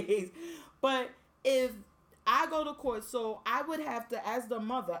please. But if I go to court, so I would have to, as the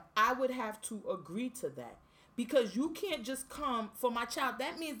mother, I would have to agree to that. Because you can't just come for my child.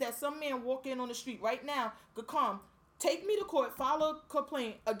 That means that some man walk in on the street right now could come, take me to court, file a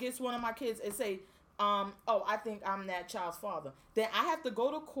complaint against one of my kids and say, I think I'm that child's father. Then I have to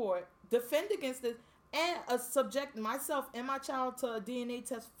go to court, defend against this, and subject myself and my child to a DNA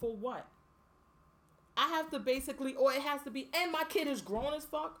test for what? I have to basically, or it has to be, and my kid is grown as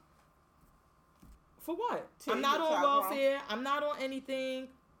fuck. For what? I'm not on welfare. I'm not on anything.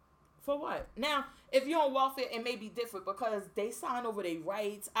 For what? Now, if you're on welfare, it may be different because they sign over their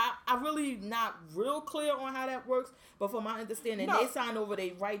rights. I really not real clear on how that works, but from my understanding, they sign over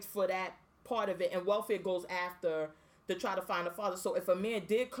their rights for that part of it, and welfare goes after to try to find a father. So if a man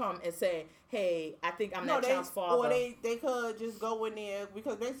did come and say, hey, I think I'm that child's father. Or they could just go in there,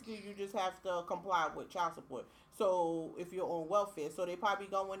 because basically you just have to comply with child support. So if you're on welfare, so they probably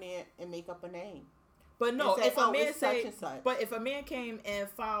go in there and make up a name. But no, if a man if a man came and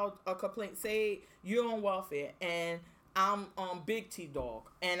filed a complaint, say you're on welfare and I'm on Big T-Dog,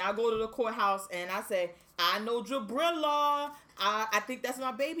 and I go to the courthouse and I say, I know Jabrilla, I think that's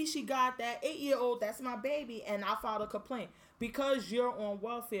my baby she got, that 8-year-old, that's my baby, and I filed a complaint. because you're on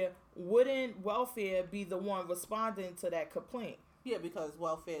welfare, wouldn't welfare be the one responding to that complaint? Yeah, because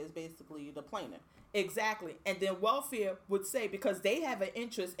welfare is basically the plaintiff. Exactly. And then welfare would say, because they have an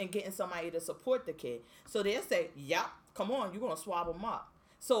interest in getting somebody to support the kid, so they'll say, yep, come on, you're going to swab them up.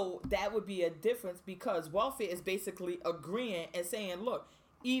 So that would be a difference, because welfare is basically agreeing and saying, look,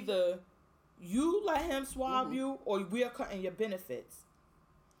 either you let him swab you or we're cutting your benefits.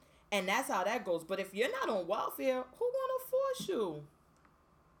 And that's how that goes. But if you're not on welfare, who going to force you?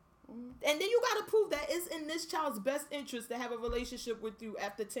 And then you got to prove that it's in this child's best interest to have a relationship with you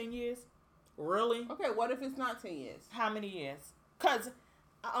after 10 years. Really? Okay, what if it's not 10 years? How many years? Because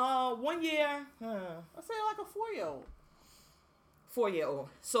 1 year. Let's say like a 4-year-old. 4-year-old.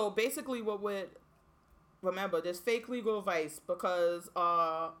 So basically what would... Remember, there's fake legal advice because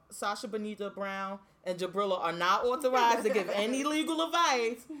Sasha Bonita Brown and Jabrilla are not authorized to give any legal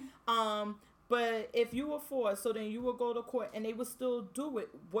advice. But if you were forced, so then you would go to court and they would still do it.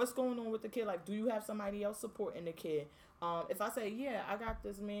 What's going on with the kid? Like, do you have somebody else supporting the kid? If I say, yeah, I got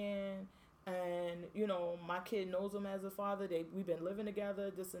this man and, you know, my kid knows him as a father. We've been living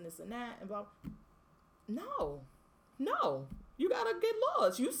together, this and this and that. And blah. No. You got to get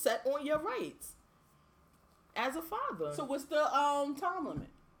laws. You set on your rights as a father. So what's the time limit?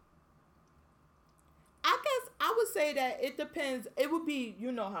 I guess I would say that it depends. It would be,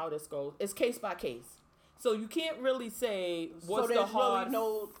 you know how this goes. It's case by case. So you can't really say what's the hard, really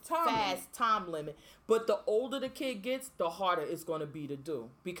no time limit. But the older the kid gets, the harder it's going to be to do.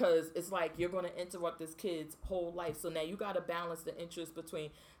 Because it's like you're going to interrupt this kid's whole life. So now you got to balance the interest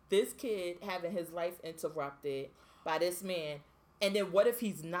between this kid having his life interrupted by this man. And then what if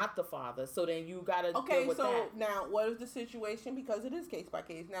he's not the father? So then you got to deal with that. Okay, so now what is the situation? Because it is case by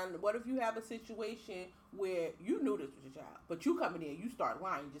case. Now, what if you have a situation where you knew this was your child, but you coming in, you start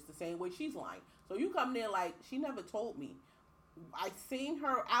lying just the same way she's lying. So you coming in like, she never told me. I seen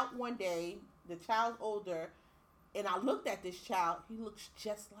her out one day, the child's older, and I looked at this child. He looks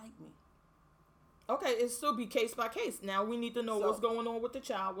just like me. Okay, it still be case by case. Now we need to know what's going on with the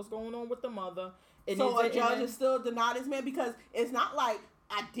child, what's going on with the mother. So a judge is still deny this man, because it's not like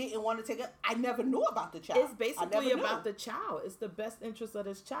I didn't want to take it. I never knew about the child. It's basically about the child. It's the best interest of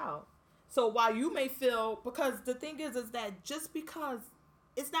this child. So while you may feel, because the thing is that just because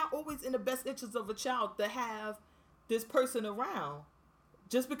it's not always in the best interest of a child to have this person around,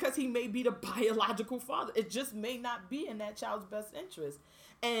 just because he may be the biological father, it just may not be in that child's best interest.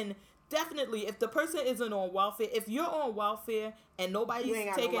 And definitely, if the person isn't on welfare, if you're on welfare and nobody's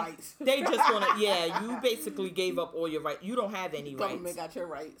taking, no they just gonna, you basically gave up all your rights. You don't have any rights. Government got your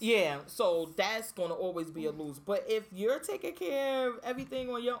rights. Yeah, so that's gonna always be a lose. But if you're taking care of everything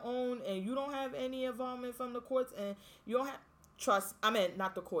on your own and you don't have any involvement from the courts and you don't have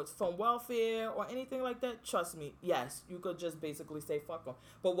not the courts, from welfare or anything like that, trust me, yes, you could just basically say fuck them.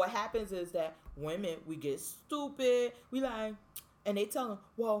 But what happens is that women, we get stupid, we like. And they tell them,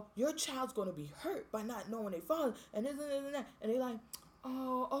 well, your child's going to be hurt by not knowing their father. And this and that. And they like,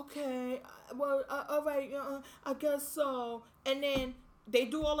 oh, okay. Well, all right. I guess so. And then they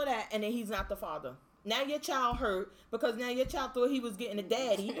do all of that. And then he's not the father. Now your child hurt because now your child thought he was getting a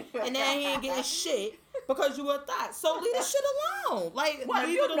daddy. And now he ain't getting shit because you a thought. So leave the shit alone. Like, well,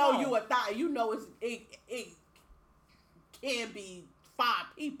 you know you a thought. You know it can be 5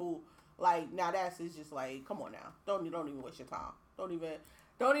 people. Like, now it's just like, come on now. Don't even waste your time. Don't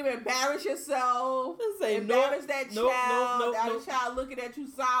even embarrass yourself. Embarrass that child. Now the child looking at you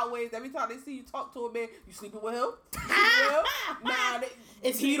sideways every time they see you talk to a man. You sleeping with him? Nah,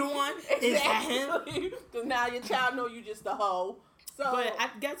 is he the one? Exactly. Is that him? Because now your child know you just a hoe. So, but I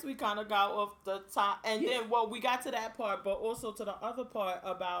guess we kind of got off the top, and then we got to that part, but also to the other part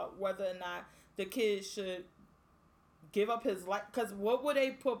about whether or not the kid should give up his life, because what were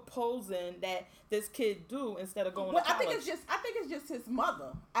they proposing that this kid do instead of going to college? I think it's just his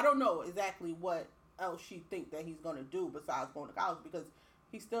mother. I don't know exactly what else she think that he's gonna do besides going to college, because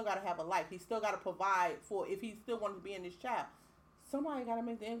he still got to have a life. He still got to provide for, if he still wants to be in this child. Somebody got to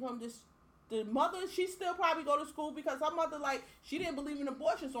make the income. The mother, she still probably go to school, because her mother, like, she didn't believe in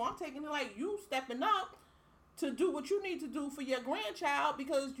abortion, so I'm taking it like you stepping up to do what you need to do for your grandchild,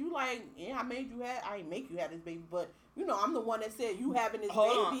 because you like, I ain't make you have this baby, but you know, I'm the one that said you having this baby.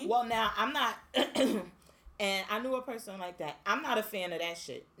 On. Well, now, I'm not, and I knew a person like that. I'm not a fan of that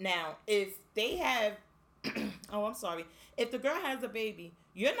shit. Now, if they have, if the girl has a baby,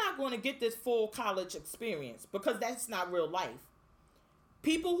 you're not going to get this full college experience, because that's not real life.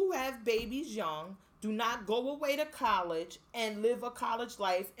 People who have babies young do not go away to college and live a college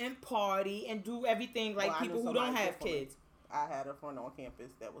life and party and do everything like people who don't have kids. I had a friend on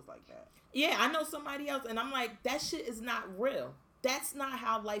campus that was like that. Yeah, I know somebody else, and I'm like, that shit is not real. That's not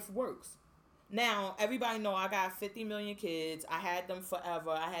how life works. Now, everybody know I got 50 million kids. I had them forever.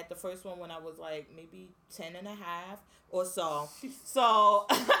 I had the first one when I was like maybe 10 and a half or so. So,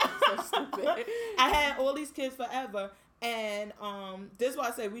 So stupid. I had all these kids forever. And this is why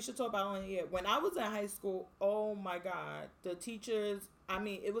I say we should talk about it on here. When I was in high school, oh my God, the teachers, I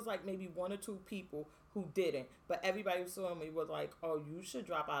mean, it was like maybe one or two people who didn't. But everybody who saw me was like, oh, you should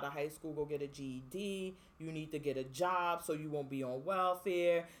drop out of high school, go get a GED. You need to get a job so you won't be on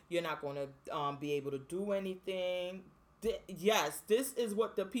welfare. You're not going to be able to do anything. Yes, this is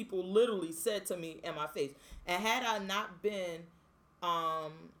what the people literally said to me in my face. And had I not been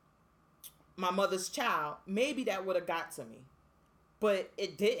my mother's child, maybe that would have got to me. But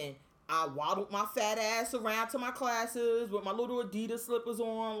it didn't. I waddled my fat ass around to my classes with my little Adidas slippers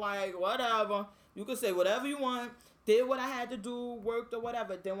on, like, whatever. You can say whatever you want. Did what I had to do, worked or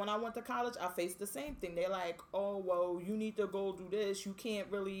whatever. Then when I went to college, I faced the same thing. They're like, oh, well, you need to go do this. You can't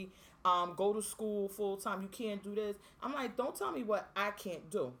really go to school full time. You can't do this. I'm like, don't tell me what I can't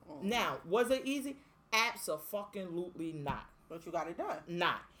do. Mm-hmm. Now, was it easy? Absolutely not. But you got it done.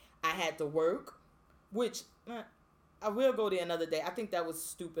 Not. I had to work, which I will go there another day. I think that was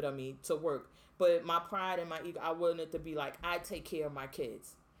stupid of me to work. But my pride and my ego, I wanted to be like, I take care of my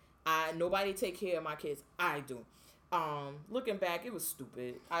kids. Nobody take care of my kids. I do. Looking back, it was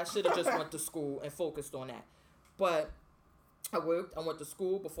stupid. I should have just went to school and focused on that. But I worked. I went to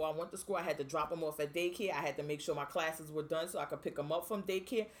school. Before I went to school, I had to drop them off at daycare. I had to make sure my classes were done so I could pick them up from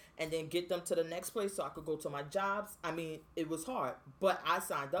daycare and then get them to the next place so I could go to my jobs. I mean, it was hard, but I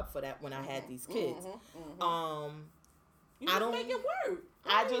signed up for that when I had these kids. You just make it work.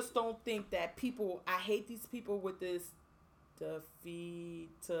 Right? I just don't think that people. I hate these people with this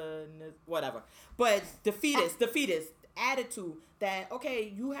whatever. But the fetus attitude that,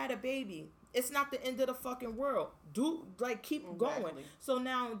 okay, you had a baby. It's not the end of the fucking world. Keep going. So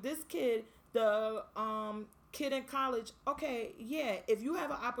now this kid, the kid in college, okay, yeah, if you have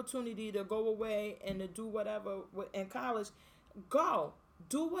an opportunity to go away and to do whatever in college, go.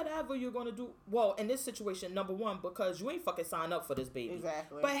 Do whatever you're going to do. Well, in this situation, number one, because you ain't fucking signed up for this baby.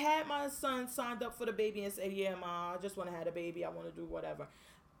 Exactly. But had my son signed up for the baby and say, yeah, Ma, I just want to have a baby. I want to do whatever.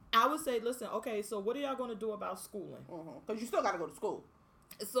 I would say, listen, okay, so what are y'all going to do about schooling? Because you still got to go to school.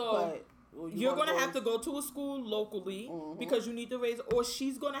 So you're going to have to go to a school locally because you need to raise, or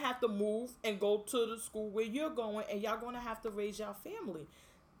she's going to have to move and go to the school where you're going, and y'all going to have to raise your family.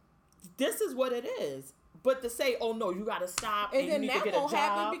 This is what it is. But to say, oh no, you gotta stop and then you need that to get won't a job.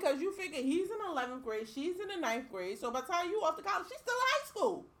 happen because you figure he's in 11th grade, she's in the 9th grade. So by the time you off to college, she's still in high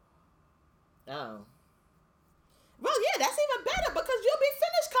school. Oh. Well, yeah, that's even better because you'll be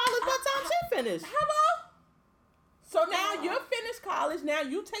finished college by the time she's finished. Hello. So now you're finished college. Now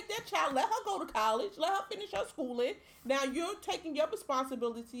you take that child, let her go to college, let her finish her schooling. Now you're taking your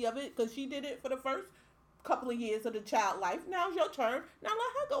responsibility of it because she did it for the first couple of years of the child life. Now's your turn. Now let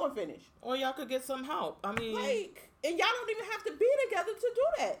her go and finish. Or y'all could get some help. I mean, and y'all don't even have to be together to do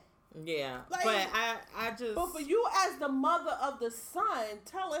that. Yeah, but I just. But for you as the mother of the son,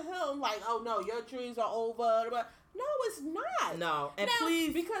 telling him like, oh no, your dreams are over. No, it's not. No, and now,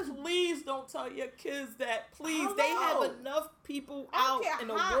 please don't tell your kids that. Please, they have enough people out in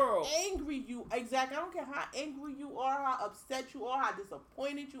the world. Angry you exactly. I don't care how angry you are, how upset you are, how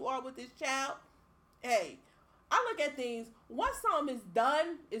disappointed you are with this child. Hey, I look at things. Once something is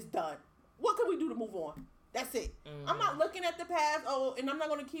done, it's done. What can we do to move on? That's it. I'm not looking at the past. Oh, and I'm not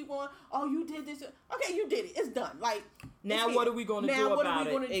going to keep on. Oh, you did this. Okay, you did it. It's done. Like now, what are we going to do about it? Now, what are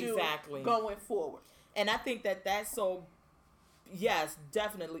we going to do going forward? And I think that's so. Yes,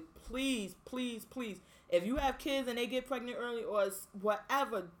 definitely. Please, please, please. If you have kids and they get pregnant early or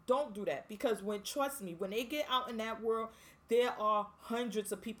whatever, don't do that because trust me, when they get out in that world, there are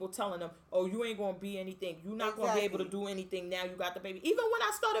hundreds of people telling them, oh, you ain't going to be anything. You're not going to be able to do anything now you got the baby. Even when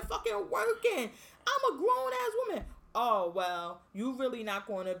I started fucking working, I'm a grown-ass woman. Oh, well, you really not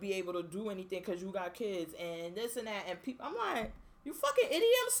going to be able to do anything because you got kids and this and that. And people, I'm like, you fucking idiot,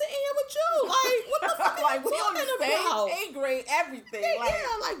 I'm sitting here with you. Like, what the fuck are you talking about? A grade, everything.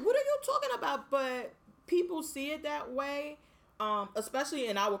 Like, what are you talking about? But people see it that way. Especially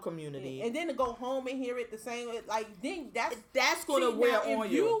in our community, and then to go home and hear it the same, like then that's going to wear on you.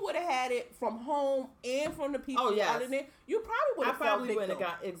 If you would have had it from home and from the people out in there, you probably would have. I probably wouldn't have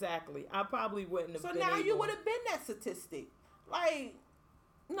got exactly. I probably wouldn't have. So now you would have been that statistic. Like,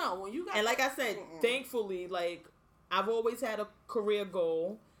 no, when you got and like I said, thankfully, like I've always had a career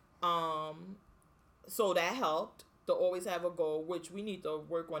goal, so that helped to always have a goal, which we need to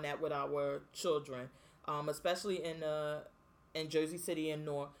work on that with our children, especially in the in Jersey City and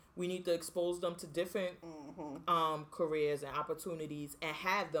North. We need to expose them to different careers and opportunities and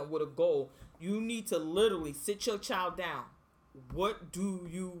have them with a goal. You need to literally sit your child down. What do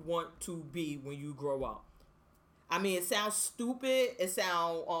you want to be when you grow up? I mean, it sounds stupid. It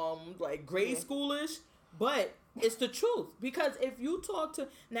sounds like grade schoolish, but it's the truth. Because if you talk to...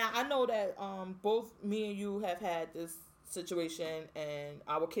 Now, I know that both me and you have had this situation and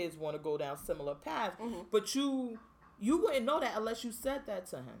our kids want to go down similar paths, but you wouldn't know that unless you said that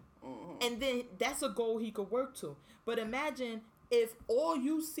to him. And then that's a goal he could work to. But imagine if all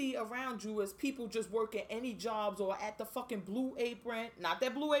you see around you is people just working any jobs or at the fucking Blue Apron. Not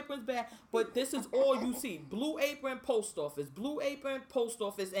that Blue Apron's bad, but this is all you see. Blue Apron, post office. Blue Apron, post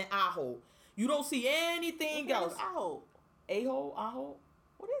office, and Aho. You don't see anything else. Aho? Aho?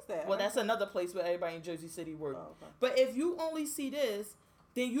 What is that? Well, that's another place where everybody in Jersey City works. Oh, okay. But if you only see this,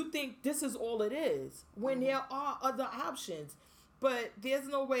 then you think this is all it is. When there are other options. But there's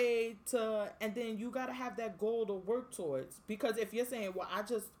no way to, and then you got to have that goal to work towards. Because if you're saying, well,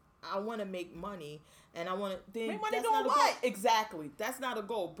 I want to make money and I want to, then make money that's doing not a what? goal. Exactly. That's not a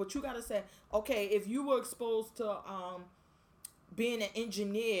goal. But you got to say, okay, if you were exposed to being an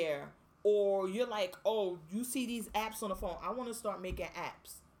engineer, or you're like, oh, you see these apps on the phone, I want to start making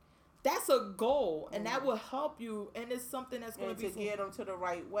apps. That's a goal, and that will help you, and it's something that's going to be... to get them to the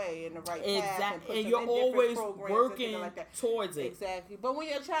right way and the right path. Exactly, And you're always working like towards it. Exactly. But when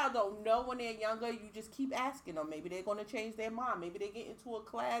your child don't know when they're younger, you just keep asking them. Maybe they're going to change their mind. Maybe they get into a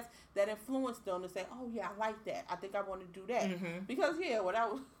class that influenced them to say, oh, yeah, I like that. I think I want to do that. Because, when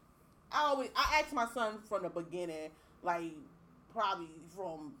I asked my son from the beginning, like, probably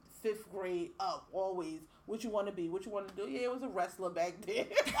from 5th grade up, always, what you want to be, what you want to do. Yeah, it was a wrestler back then.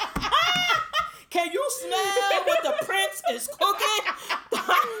 Can you smell what the prince is cooking? He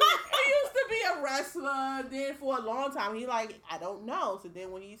used to be a wrestler. Then for a long time, he I don't know. So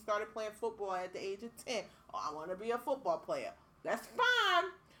then when he started playing football at the age of 10, I want to be a football player. That's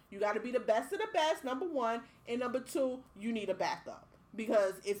fine. You got to be the best of the best, number one. And number two, you need a backup.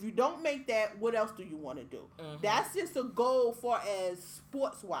 Because if you don't make that, what else do you want to do? That's just a goal for as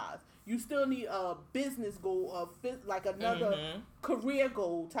sports-wise. You still need a business goal, like another career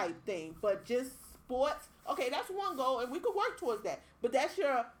goal type thing. But just sports, okay, that's one goal, and we could work towards that. But that's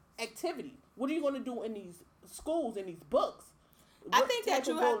your activity. What are you going to do in these schools, in these books? I think that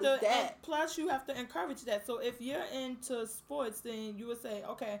you have to, plus you have to encourage that. So if you're into sports, then you would say,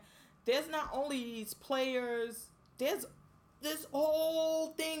 okay, there's not only these players, there's this whole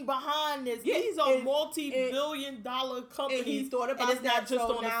thing behind this. Yeah, these are multi-billion-dollar companies. And he thought about and it's not just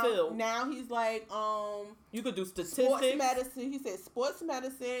on the field. Now he's like, you could do statistics. Sports medicine. He said sports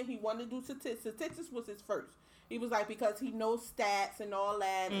medicine. He wanted to do statistics. Statistics was his first. He was like, because he knows stats and all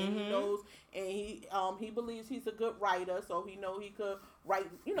that, and he knows, and he believes he's a good writer, so he know he could write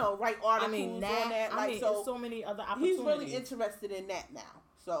articles on that. So so many other opportunities. He's really interested in that now.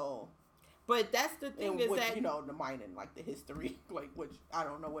 So. But that's the thing is that the mining, like the history, which I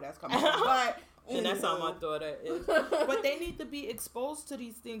don't know where that's coming from. But and that's how my daughter is. But they need to be exposed to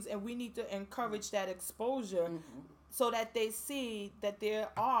these things, and we need to encourage that exposure so that they see that there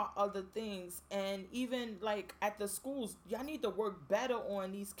are other things. And even like at the schools, y'all need to work better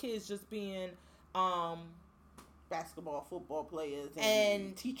on these kids just being basketball, football players,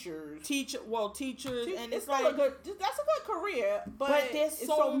 and teachers. Teachers, and it's like that's a good career, but there's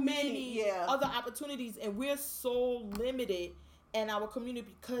so many other opportunities, and we're so limited in our community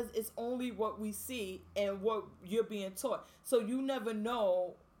because it's only what we see and what you're being taught. So you never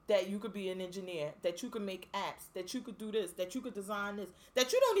know that you could be an engineer, that you could make apps, that you could do this, that you could design this,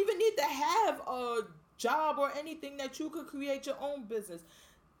 that you don't even need to have a job or anything, that you could create your own business.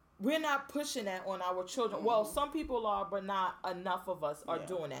 We're not pushing that on our children. Well, some people are, but not enough of us are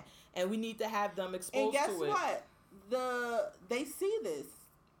doing that. And we need to have them exposed to it. And guess what? They see this.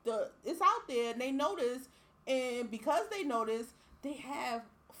 It's out there, and they notice. And because they notice, they have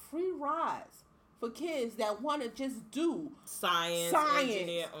free rides for kids that want to just do science,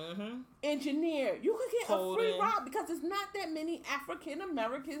 engineer. You could get a free ride because there's not that many African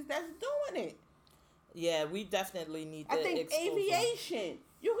Americans that's doing it. Yeah, we definitely need to I think aviation.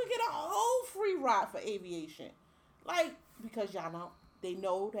 You could get a whole free ride for aviation. Because they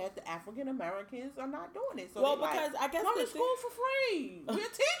know that the African Americans are not doing it. So because I guess go to school for free. We'll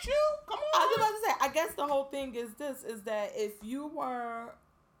teach you. Come on. I was about to say, I guess the whole thing is that if you were,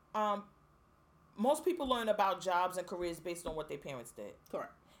 most people learn about jobs and careers based on what their parents did.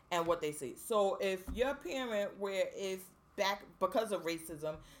 Correct. And what they see. So if your parent because of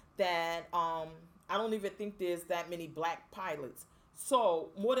racism, that, I don't even think there's that many black pilots. So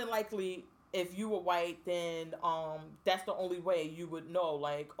more than likely, if you were white, then that's the only way you would know.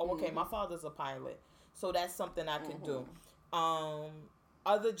 Like, oh, okay, my father's a pilot, so that's something I can do.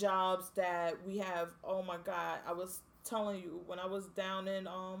 Other jobs that we have. Oh my God, I was telling you when I was down in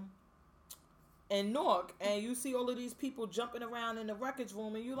Newark, and you see all of these people jumping around in the wreckage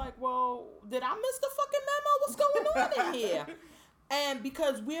room, and you're like, well, did I miss the fucking memo? What's going on in here? And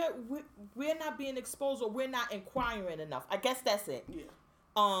because we're not being exposed, or we're not inquiring enough. I guess that's it. Yeah.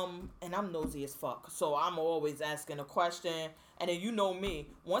 And I'm nosy as fuck, so I'm always asking a question. And then you know me,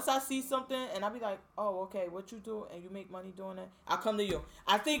 once I see something and I be like, oh, okay, what you do, and you make money doing it, I'll come to you.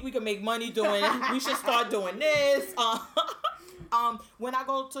 I think we can make money doing it. We should start doing this. When I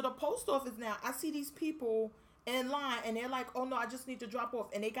go to the post office now, I see these people in line, and they're like, oh no, I just need to drop off,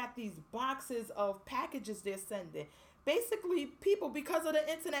 and they got these boxes of packages they're sending. Basically, people, because of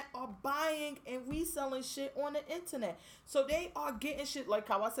the internet, are buying and reselling shit on the internet. So they are getting shit, like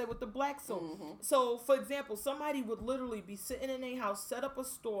how I said with the black soap. So, for example, somebody would literally be sitting in their house, set up a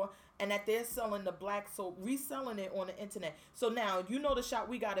store, and that they're selling the black soap, reselling it on the internet. So now, you know the shop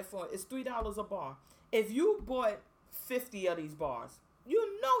we got it for, it's $3 a bar. If you bought 50 of these bars,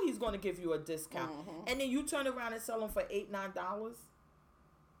 you know he's going to give you a discount. And then you turn around and sell them for $8, $9.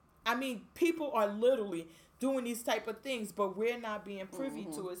 I mean, people are literally doing these type of things, but we're not being privy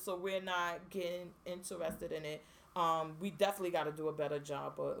to it, so we're not getting interested in it. We definitely got to do a better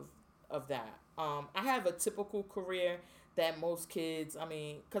job of that. I have a typical career that most kids, I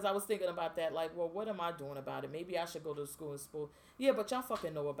mean, because I was thinking about that, like, well, what am I doing about it? Maybe I should go to school and school. Yeah, but y'all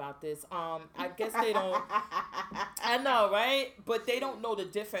fucking know about this. I guess they don't. I know, right? But they don't know the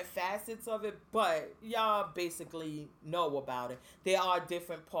different facets of it, but y'all basically know about it. There are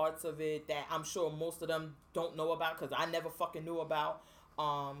different parts of it that I'm sure most of them don't know about, because I never fucking knew about.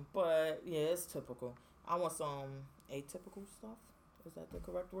 But yeah, it's typical. I want some atypical stuff. Is that the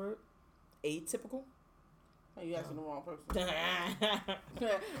correct word? Atypical? Oh, you asking the wrong person.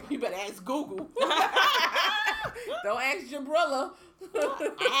 You better ask Google. Don't ask Jabrilla.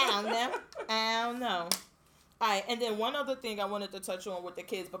 I don't know. All right, and then one other thing I wanted to touch on with the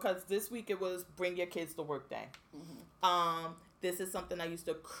kids, because this week it was Bring Your Kids to Work Day. This is something I used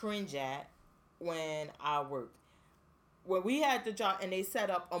to cringe at when I worked. When we had the job and they set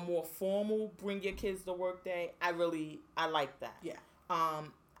up a more formal Bring Your Kids to Work Day, I liked that. Yeah.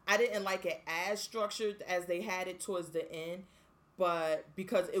 I didn't like it as structured as they had it towards the end, but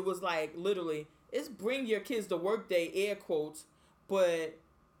because it was like literally, it's Bring Your Kids to Work Day, air quotes, but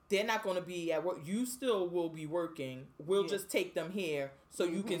they're not going to be at work. You still will be working. We'll just take them here so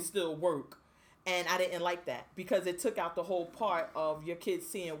you can still work. And I didn't like that because it took out the whole part of your kids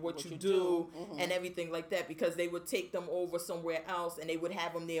seeing what you do and everything like that, because they would take them over somewhere else and they would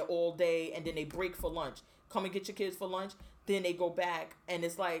have them there all day, and then they break for lunch. Come and get your kids for lunch. Then they go back, and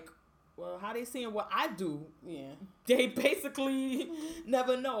it's like, well, how they seeing what I do? Yeah. They basically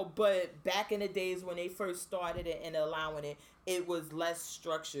never know. But back in the days when they first started it and allowing it, it was less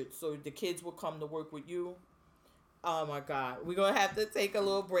structured. So the kids would come to work with you. Oh my God. We're going to have to take a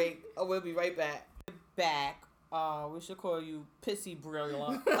little break. Oh, we'll be right back. We should call you Pissy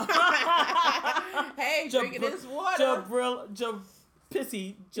Brilla. Hey, drinking this water. Jabrilla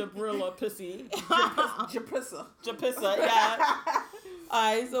Pissy. Japissa, yeah.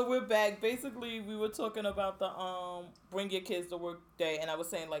 Alright, so we're back. Basically, we were talking about the Bring Your Kids to Work Day, and I was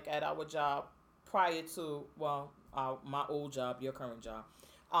saying, like, at our job prior to, well, my old job, your current job,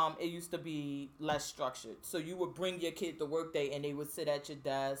 it used to be less structured. So you would bring your kid to work day, and they would sit at your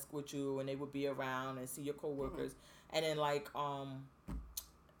desk with you, and they would be around and see your coworkers, and then like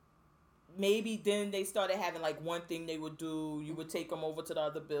maybe then they started having like one thing they would do. You would take them over to the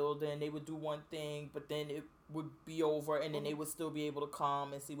other building. They would do one thing, but then it would be over, and then they would still be able to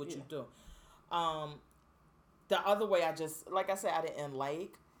come and see what you do. The other way, I just, like I said, I didn't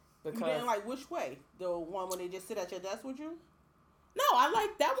like, because you didn't like which way? The one when they just sit at your desk with you? No, I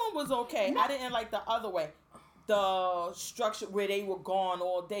like that one was okay. I didn't like the other way, the structure where they were gone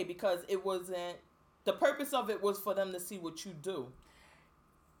all day, because it wasn't. The purpose of it was for them to see what you do.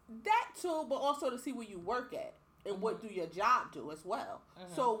 That too, but also to see where you work at and what do your job do as well.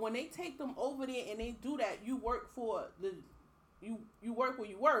 So when they take them over there and they do that, you work for you work where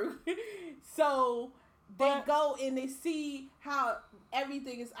you work. So they go and they see how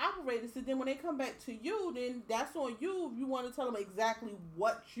everything is operated. So then when they come back to you, then that's on you. You want to tell them exactly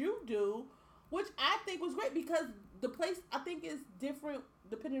what you do, which I think was great, because the place, I think, is different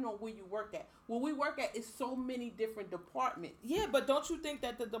depending on where you work at. Where we work at is so many different departments. Yeah, but don't you think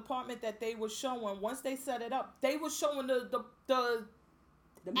that the department that they were showing, once they set it up, they were showing the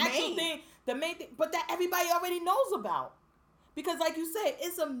actual thing, the main thing, but that everybody already knows about. Because like you say,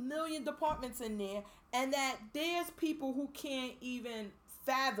 it's a million departments in there, and that there's people who can't even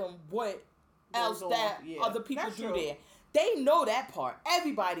fathom what else that other people That's do true. there. They know that part.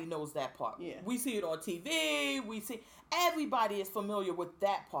 Everybody knows that part. Yeah. We see it on TV. Everybody is familiar with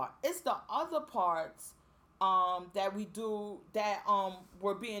that part. It's the other parts that we do that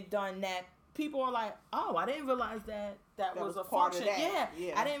were being done that people are like, oh, I didn't realize that was a part function. of that.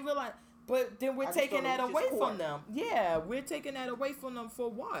 Yeah, I didn't realize. But then we're taking that away from them. Yeah, we're taking that away from them for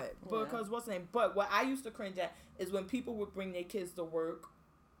what? Because what's the name? But what I used to cringe at is when people would bring their kids to work,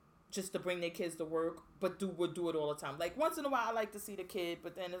 just to bring their kids to work, but would do it all the time. Like once in a while, I like to see the kid,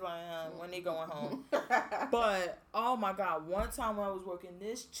 but then it's like when they going home. But oh my God, one time when I was working,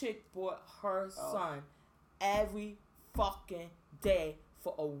 this chick brought her son every fucking day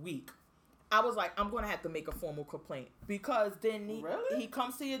for a week. I was like, I'm gonna have to make a formal complaint because then he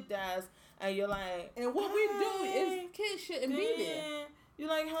comes to your desk and you're like, and what we do is kids shouldn't be there. You're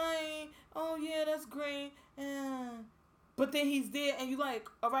like, hi, oh yeah, that's great. But then he's there and you're like,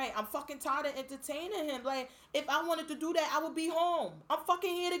 all right, I'm fucking tired of entertaining him. Like, if I wanted to do that, I would be home. I'm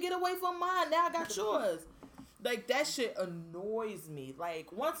fucking here to get away from mine. Now I got yours. Like, that shit annoys me.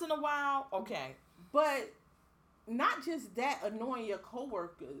 Like, once in a while, okay. But not just that, annoying your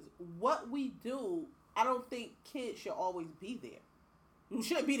coworkers. What we do, I don't think kids should always be there. You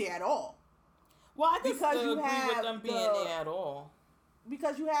shouldn't be there at all. Well, I just agree with them being there at all.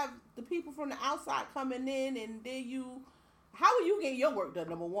 Because you have the people from the outside coming in, and then how are you getting your work done?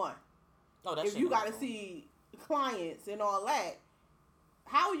 Number one, if you got to see clients and all that,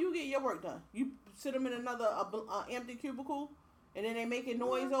 how are you getting your work done? You sit them in another empty cubicle, and then they making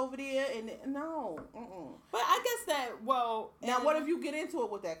noise over there, and no. But I guess that now what if you get into it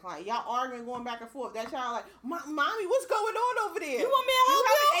with that client? Y'all arguing, going back and forth. That child like, mommy, what's going on over there? You want me to help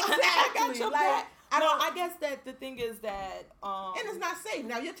you? Exactly. I got your back. I I guess that the thing is that and it's not safe.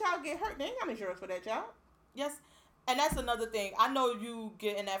 Now your child get hurt, they ain't got insurance for that child. Yes, and that's another thing. I know you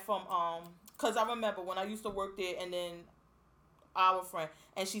getting that from because I remember when I used to work there, and then our friend,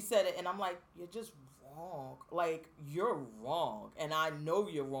 and she said it, and I'm like, you're just wrong. Like, you're wrong, and I know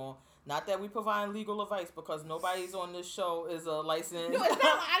you're wrong. Not that we provide legal advice, because nobody's on this show is a licensed. No, it's not.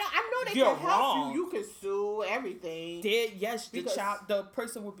 I know they can help you. You can sue everything. The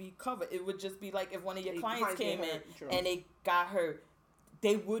person would be covered. It would just be like if one of your clients came in and they got hurt,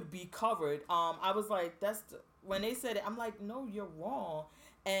 they would be covered. I was like, when they said it, I'm like, no, you're wrong.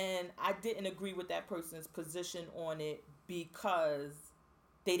 And I didn't agree with that person's position on it because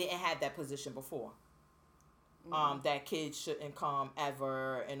they didn't have that position before. That kids shouldn't come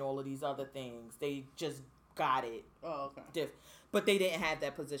ever and all of these other things. They just got it. Oh, okay. But they didn't have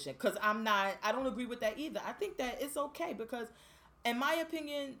that position. Because I don't agree with that either. I think that it's okay because, in my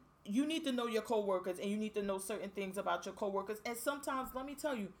opinion, you need to know your coworkers and you need to know certain things about your coworkers. And sometimes, let me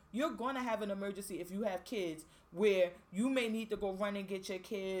tell you, you're going to have an emergency if you have kids where you may need to go run and get your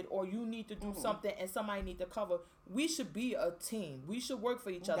kid, or you need to do something and somebody need to cover. We should be a team. We should work for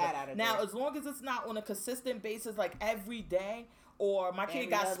each other. Now, as long as it's not on a consistent basis, like every day, or my kid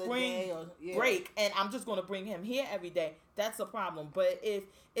got spring break and I'm just going to bring him here every day, that's a problem. But if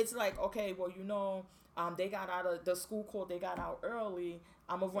it's like, okay, well, they got out of the school called, they got out early,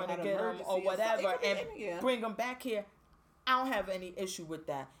 I'm going to run and get them or whatever and bring them back here, I don't have any issue with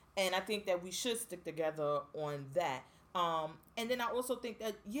that. And I think that we should stick together on that. And then I also think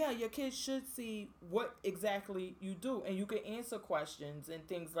that, your kids should see what exactly you do, and you can answer questions and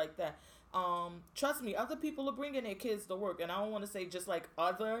things like that. Trust me, other people are bringing their kids to work, and I don't want to say just like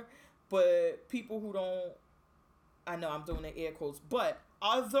but people who don't, I know I'm doing the air quotes, but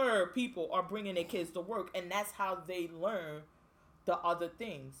other people are bringing their kids to work, and that's how they learn the other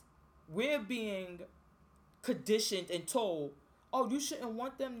things. We're being conditioned and told, oh, you shouldn't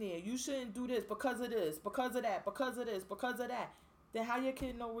want them there. You shouldn't do this because of this, because of that, because of this, because of that. Then how your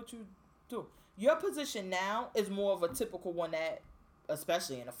kid know what you do? Your position now is more of a typical one that,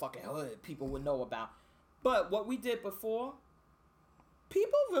 especially in the fucking hood, people would know about. But what we did before,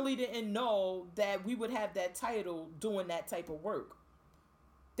 people really didn't know that we would have that title doing that type of work.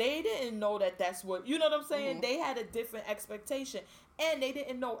 They didn't know that that's what, you know what I'm saying? They had a different expectation, and they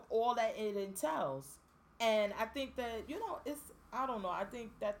didn't know all that it entails. And I think that, I don't know. I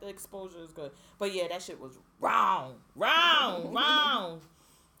think that the exposure is good. But yeah, that shit was wrong. And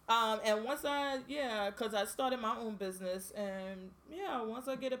once because I started my own business, and once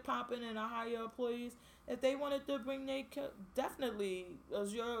I get it popping and I hire employees, if they wanted to bring their kid, definitely,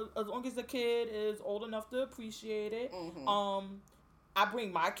 as long as the kid is old enough to appreciate it. I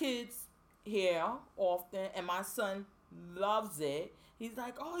bring my kids here often, and my son loves it. He's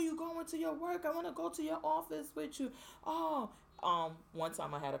like, oh, you going to your work? I want to go to your office with you. Oh, one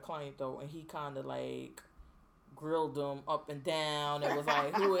time I had a client though, and he kind of like grilled him up and down and was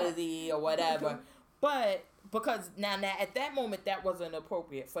like, who is he or whatever. But because now at that moment that wasn't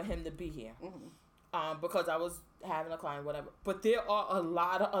appropriate for him to be here. Because I was having a client, whatever. But there are a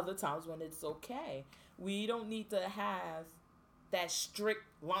lot of other times when it's okay. We don't need to have that strict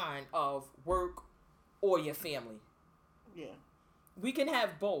line of work or your family. Yeah. We can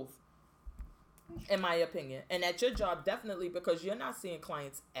have both, in my opinion. And at your job, definitely, because you're not seeing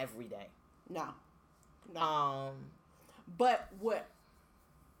clients every day. No. But what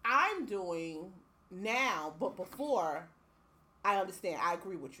I'm doing now, but before, I understand. I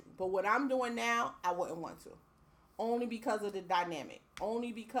agree with you. But what I'm doing now, I wouldn't want to. Only because of the dynamic.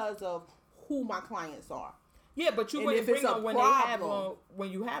 Only because of who my clients are. Yeah, but you wouldn't bring them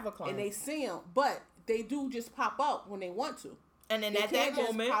when you have a client. And they see them. But they do just pop up when they want to. And then at that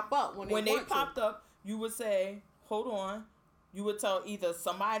moment, pop up when they popped up, you would say, hold on. You would tell either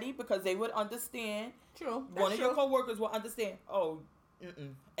somebody, because they would understand. True. One of your coworkers will understand. Oh,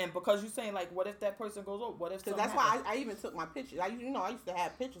 and because you're saying, like, what if that person goes, oh, what if something that's why I even took my pictures. I used to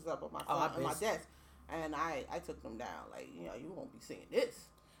have pictures up on my desk. And I took them down. Like, you won't be seeing this.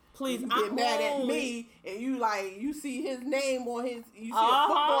 Please, you get mad at me, and you see his name on you see a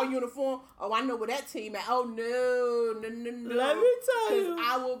football uniform. Oh, I know where that team at. Oh, no. Let me tell you.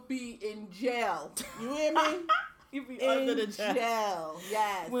 I will be in jail. You hear me? You be under the jail.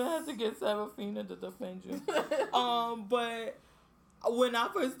 Yes. We'll have to get Serafina to defend you. But when I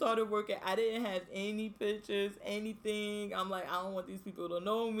first started working, I didn't have any pictures, anything. I'm like, I don't want these people to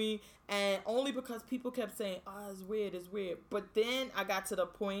know me. And only because people kept saying, oh, it's weird. But then I got to the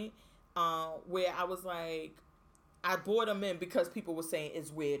point where I was like, I brought them in because people were saying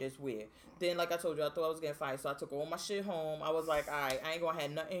it's weird. Then, like I told you, I thought I was getting fired. So I took all my shit home. I was like, all right, I ain't going to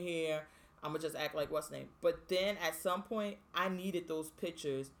have nothing here. I'm going to just act like what's name. But then at some point, I needed those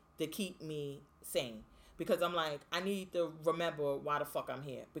pictures to keep me sane. Because I'm like, I need to remember why the fuck I'm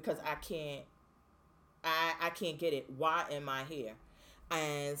here. Because I can't get it. Why am I here?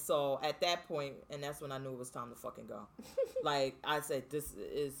 And so at that point, and that's when I knew it was time to fucking go. Like, I said, this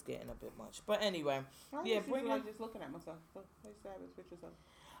is getting a bit much. But anyway, bring it. Just looking at myself. I used to have his pictures up.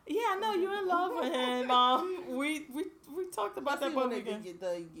 Yeah, I know you're in love with him. We talked about that when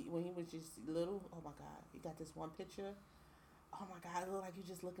he was just little. Oh my God, he got this one picture. Oh my God, it looked like you're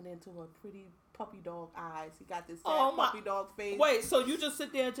just looking into a pretty puppy dog eyes. He got this puppy dog face. Wait, so you just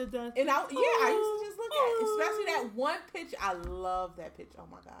sit there at your desk? And I used to just look at it, especially that one picture. I love that picture. Oh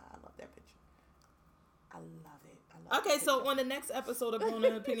my God, I love that picture. I love it. Okay, so on the next episode of Grown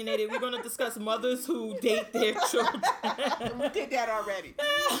and Opinionated, we're going to discuss mothers who date their children. We did that already.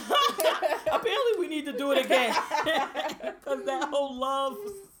 Apparently, we need to do it again. Because that whole love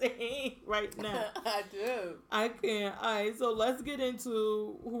scene right now. I do. I can't. All right, so let's get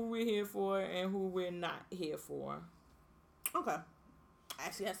into who we're here for and who we're not here for. Okay. I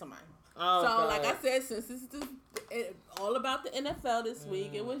actually have somebody. Oh, so, God. like I said, since this is all about the NFL this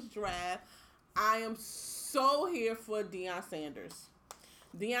week, it was draft. I am so here for Deion Sanders.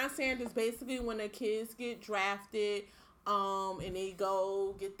 Deion Sanders, basically, when the kids get drafted, and they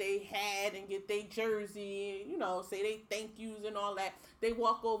go get their hat and get their jersey, say they thank yous and all that, they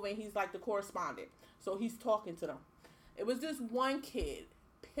walk over and he's like the correspondent. So he's talking to them. It was this one kid,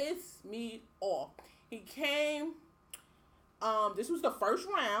 pissed me off. He came, this was the first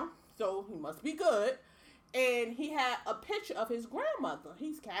round, so he must be good. And he had a picture of his grandmother.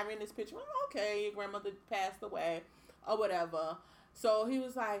 He's carrying this picture. Oh, okay, your grandmother passed away or whatever. So he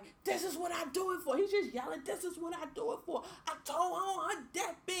was like, this is what I do it for. He's just yelling, this is what I do it for. I told her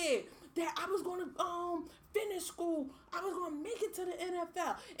that big that I was going to finish school. I was going to make it to the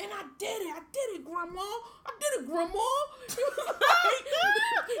NFL. And I did it. I did it, Grandma. I did it, Grandma. He was like,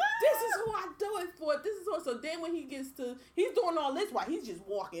 this is who I do it for. This is what. So then when he gets to, he's doing all this while he's just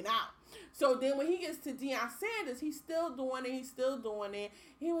walking out. So then when he gets to Deion Sanders, he's still doing it.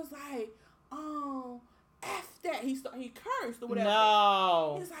 He was like, F that. He cursed or whatever.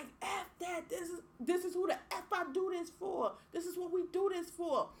 No. He's like, F that. This is who the F I do this for. This is what we do this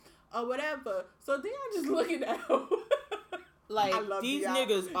for. Or whatever. So Deion just looking at him. Like, these Deion.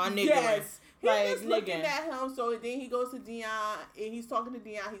 Niggas are niggas. Yes. He's like, just looking at him. So then he goes to Deion and he's talking to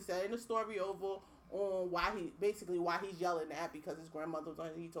Deion. He's setting the story over on why he's yelling at, because his grandmother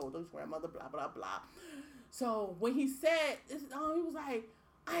he told his grandmother blah blah blah. So when he said he was like,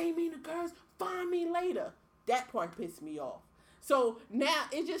 I ain't mean to curse, find me later. That part pissed me off. So now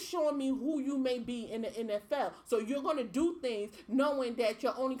it's just showing me who you may be in the NFL. So you're gonna do things knowing that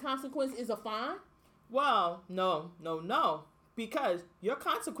your only consequence is a fine? Well, no. because your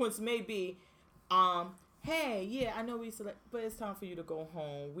consequence may be, hey, yeah, I know we select, but it's time for you to go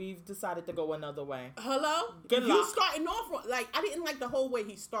home. We've decided to go another way. Hello? Good you luck. starting off, like, I didn't like the whole way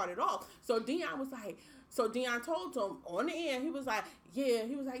he started off. So Dion was like, Dion told him on the end, he was like, yeah,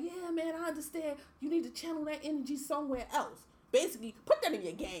 man, I understand. You need to channel that energy somewhere else. Basically, put that in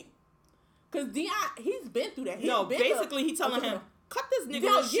your game. Because Dion, he's been through that. He telling him, cut this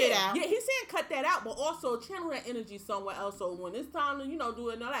nigga shit out. Yeah, he's saying cut that out, but also channel that energy somewhere else. So when it's time to, do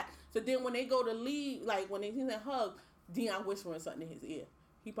it and all that. So then when they go to leave, like when he's in hug, Dion whispering something in his ear.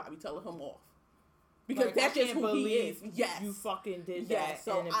 He probably telling him off. Because like, that's just who he is. Yes. You fucking did that. Yes.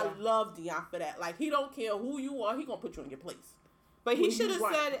 So I love Dion for that. Like, he don't care who you are. He going to put you in your place. But he should have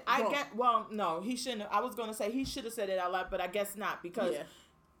said it. No, he shouldn't. I was going to say he should have said it out loud, but I guess not. Because,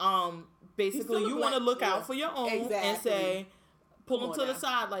 basically, you want to look out for your own and say, pull him to the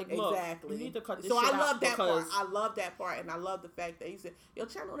side. Like, look, you need to cut this shit out. So I love that part. I love that part. And I love the fact that he said, yo,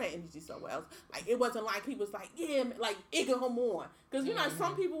 channel that energy somewhere else. Like, it wasn't like he was like, yeah, like, egging him on. Because,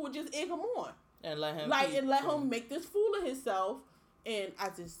 some people would just egg him on. And let him him make this fool of himself. And I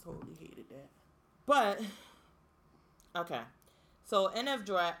just totally hated that. But, okay. So,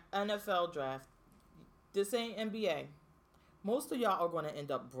 NFL draft. This ain't NBA. Most of y'all are going to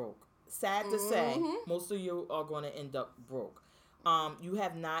end up broke. Sad to say, most of you are going to end up broke. You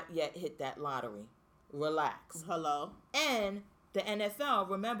have not yet hit that lottery. Relax. Hello. And the NFL,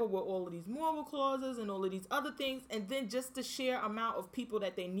 remember, with all of these moral clauses and all of these other things, and then just the sheer amount of people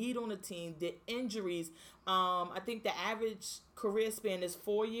that they need on the team, the injuries. I think the average career span is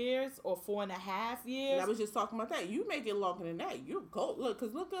 4 years or 4.5 years. And I was just talking about that. You make it longer than that. You go look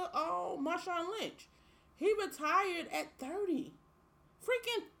at Marshawn Lynch. He retired at 30,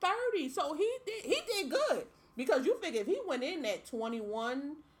 freaking 30. So he did good, because you figure if he went in at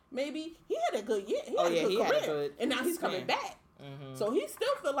 21, maybe he had a good year. He had a career, and now he's coming back. Mm-hmm. So he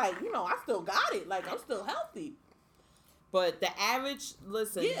still feel like, I still got it. Like, I'm still healthy. But the average,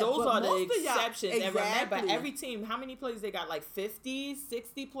 those are the exceptions. Exactly. And remember, every team, how many players they got? Like 50,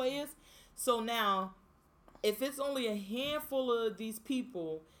 60 players? So now, if it's only a handful of these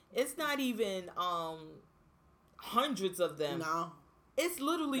people, it's not even hundreds of them. No. It's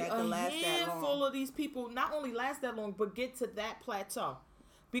literally a handful of these people not only last that long, but get to that plateau.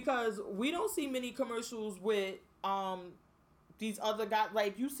 Because we don't see many commercials with these other guys.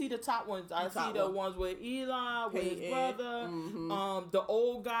 Like, you see the top ones. I see the ones with Eli, with his brother, the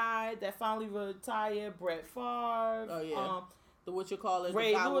old guy that finally retired, Brett Favre. Oh, yeah. The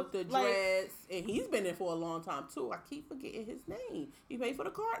guy with the dreads. And he's been in for a long time, too. I keep forgetting his name. He played for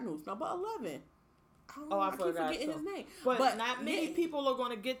the Cardinals, number 11. I keep forgetting his name. But not many people are going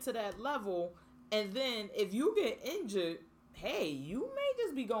to get to that level. And then if you get injured, hey, you may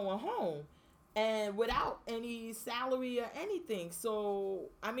just be going home. And without any salary or anything. So,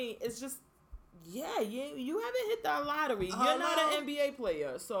 I mean, it's just, you haven't hit that lottery. You're not an NBA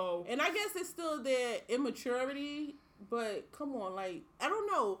player. So, and I guess it's still their immaturity. But come on, like, I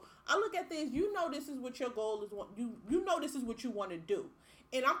don't know. I look at this. This is what your goal is. You know this is what you want to do.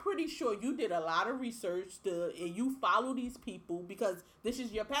 And I'm pretty sure you did a lot of research and you follow these people because this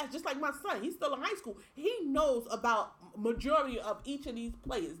is your past. Just like my son, he's still in high school. He knows about majority of each of these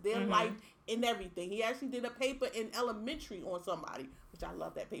players, their life and everything. He actually did a paper in elementary on somebody, which I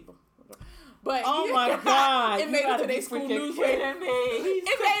love that paper. But oh my God, it made it to their school newspaper. It made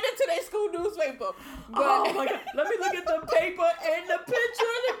it to their school newspaper. But, oh my God, let me look at the paper and the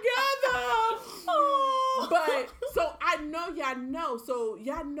picture together. Oh. But so I know y'all know. So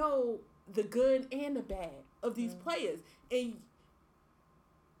y'all know the good and the bad of these players, and 90% of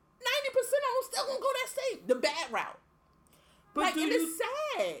them still gonna go the bad route. But it's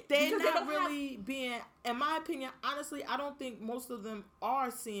sad. They're not really being, in my opinion, honestly, I don't think most of them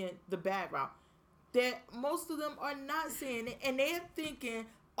are seeing the bad route. Most of them are not seeing it, and they're thinking,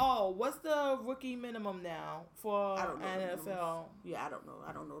 oh, what's the rookie minimum now for NFL? Yeah, I don't know.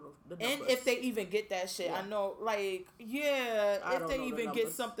 I don't know the numbers. And if they even get that shit. Yeah. I know, like, if they even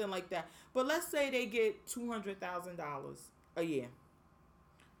get something like that. But let's say they get $200,000 a year.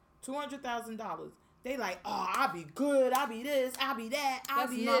 $200,000. They like, oh, I'll be good. I'll be this. I'll be that. I'll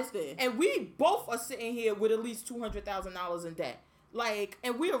be this. And we both are sitting here with at least $200,000 in debt. Like,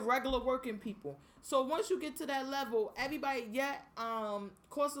 and we are regular working people. So once you get to that level, everybody,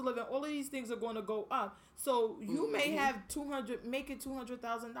 cost of living, all of these things are going to go up. So you may have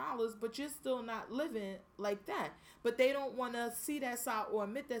 $200,000, but you're still not living like that. But they don't want to see that side or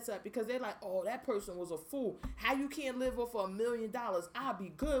admit that side because they're like, oh, that person was a fool. How you can't live off $1 million? I'll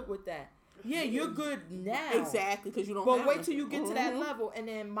be good with that. Yeah, you're good now. Exactly, because you don't. But wait till you get to that level, and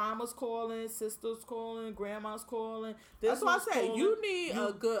then mama's calling, sister's calling, grandma's calling. That's what I say. You need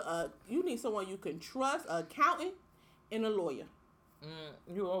a good. You need someone you can trust, an accountant, and a lawyer.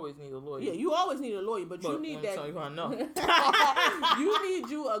 You always need a lawyer. Yeah, you always need a lawyer, but you need that. Tell you who I know. You need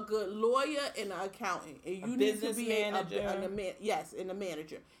you a good lawyer and an accountant, and you need to be manager. and a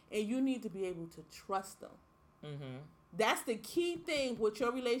manager, and you need to be able to trust them. Mm-hmm. That's the key thing with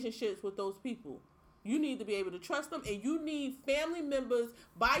your relationships with those people. You need to be able to trust them, and you need family members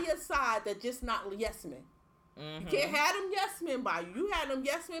by your side that just not yes men. Mm-hmm. You can't have them yes men by you. You had them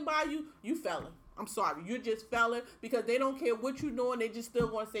yes men by you, you felon. I'm sorry, you're just felon because they don't care what you're doing. They just still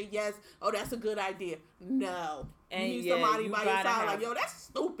want to say yes. Oh, that's a good idea. No, and you need somebody by your side like, yo, that's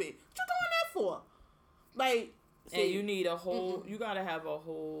stupid. What you doing that for? Like. And you need a whole. You gotta have a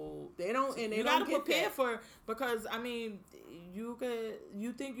whole. They don't, and they you don't gotta get prepare that. for because I mean, you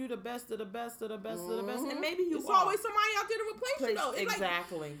think you're the best of the best of the best of the best, and maybe you. It's always somebody out there to replace you though. It's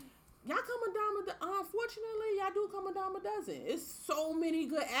exactly. Like, y'all come a dime a dozen. Unfortunately, y'all do come a dime a dozen. It's so many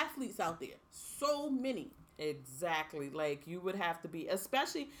good athletes out there. So many. Exactly. Like you would have to be,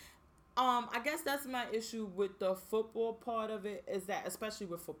 especially. I guess that's my issue with the football part of it is that, especially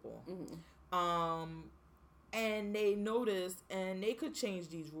with football. Mm-hmm. And they noticed, and they could change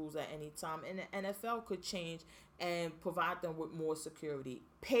these rules at any time, and the NFL could change and provide them with more security,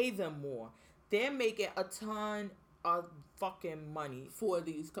 pay them more. They're making a ton of fucking money for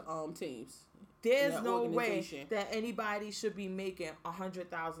these teams. There's no way that anybody should be making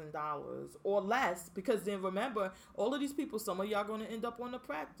 $100,000 or less, because then remember, all of these people, some of y'all going to end up on the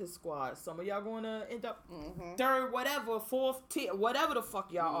practice squad. Some of y'all going to end up third, whatever, fourth tier, whatever the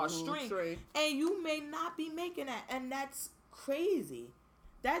fuck y'all are, string. And you may not be making that. And that's crazy.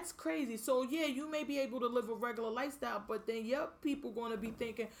 That's crazy. So, yeah, you may be able to live a regular lifestyle, but then your people going to be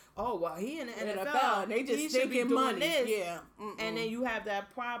thinking, oh, well, he in the NFL. They just thinking money. This. Yeah. And then you have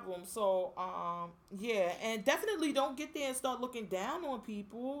that problem. So, yeah. And definitely don't get there and start looking down on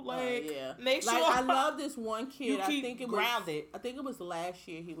people. Like, make sure. Like, I love this one kid. You keep grounded. I think it was last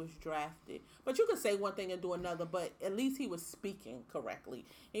year he was drafted. But you could say one thing and do another, but at least he was speaking correctly.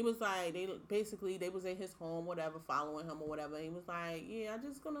 He was like, they was in his home, whatever, following him or whatever. And he was like,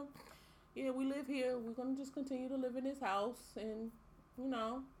 we live here. We're going to just continue to live in this house. And,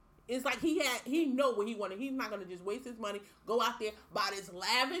 it's like he know what he wanted. He's not going to just waste his money, go out there, buy this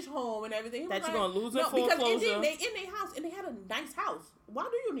lavish home and everything. That you're going to lose in foreclosure. Because they in their house, and they had a nice house. Why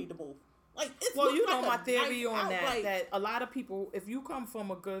do you need to move? Like, my theory on that, that a lot of people, if you come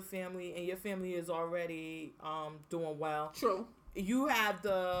from a good family and your family is already doing well. True. You have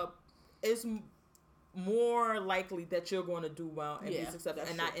it's more likely that you're going to do well and be successful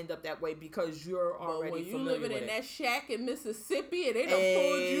and not end up that way because you're already familiar with it. When you living in that shack in Mississippi and they done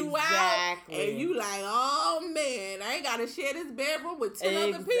pulled you out and you like, oh man, I ain't got to share this bedroom with 10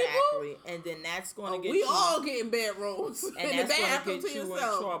 other people. Exactly. And then that's going to get we all getting bedrooms. And that's going to get you in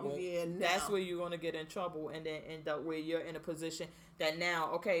trouble. Yeah, no. That's where you're going to get in trouble and then end up where you're in a position that now,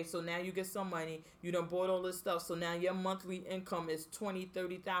 okay, so now you get some money, you done bought all this stuff, so now your monthly income is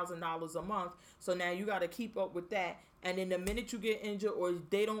 $20,000-$30,000 a month, so now you got to keep up with that, and then the minute you get injured or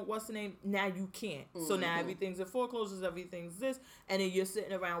they don't, what's the name, now you can't. So now everything's in foreclosures, everything's this, and then you're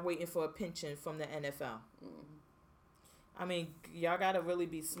sitting around waiting for a pension from the NFL. I mean, y'all got to really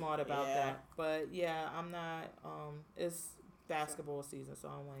be smart about that, but yeah, I'm not, it's basketball season, so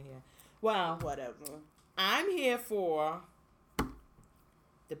I don't want to hear. Well, whatever. I'm here for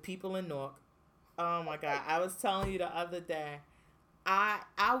the people in Newark. Oh my God. I was telling you the other day,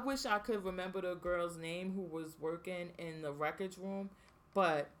 I wish I could remember the girl's name who was working in the records room,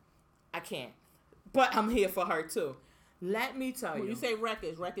 but I can't. But I'm here for her too. Let me tell you. When you say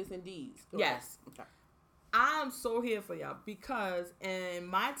records and deeds. Yes. Okay. I'm so here for y'all because in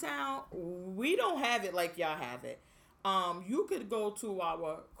my town, we don't have it like y'all have it. You could go to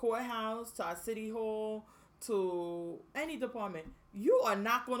our courthouse, to our city hall, to any department. You are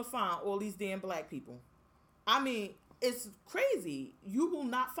not going to find all these damn black people. I mean, it's crazy. You will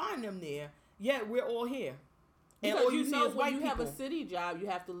not find them there. Yet we're all here. And because all you see is white when you people. have a city job, you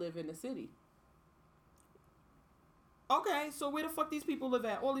have to live in the city. Okay, so where the fuck these people live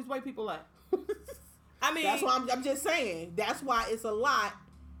at? All these white people at? I mean, that's why I'm just saying. That's why it's a lot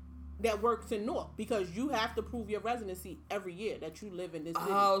that works in Newark, because you have to prove your residency every year that you live in this city.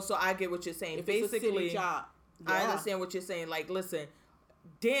 Oh, so I get what you're saying. If basically, it's a city job. I understand what you're saying. Like, listen,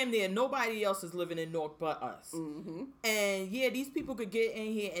 damn near nobody else is living in Newark but us. Mm-hmm. And yeah, these people could get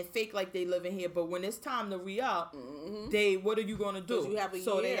in here and fake like they live in here, but when it's time to re-up, what are you going to do? You have a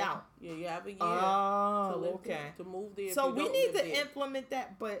so year. they out. Yeah, you have a year. Oh, okay. To move there. So we need to implement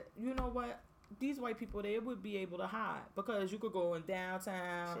that, but you know what? These white people, they would be able to hide because you could go in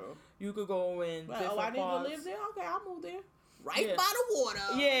downtown. True. You could go in different I need parts. to live there? Okay, I'll move there. Right by the water.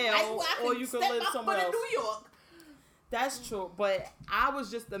 Yeah, right or you could live somewhere else. New York. That's true, but I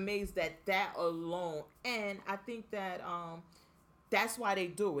was just amazed at that alone, and I think that that's why they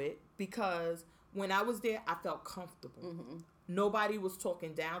do it, because when I was there, I felt comfortable. Mm-hmm. Nobody was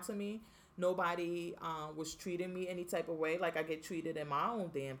talking down to me. Nobody was treating me any type of way like I get treated in my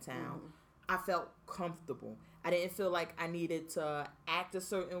own damn town. Mm-hmm. I felt comfortable. I didn't feel like I needed to act a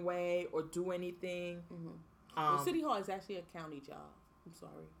certain way or do anything. Mm-hmm. Well, City Hall is actually a county job. I'm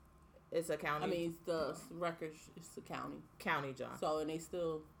sorry. It's a county. I mean, it's the records. It's the county job. So, and they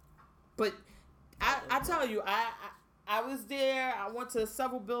still. But I tell you, I was there. I went to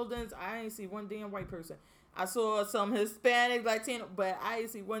several buildings. I ain't see one damn white person. I saw some Hispanic, Latino, but I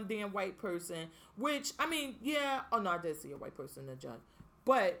didn't see one damn white person. Which, I mean, yeah. Oh no, I did see a white person in the judge.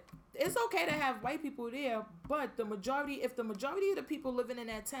 But it's okay to have white people there. But if the majority of the people living in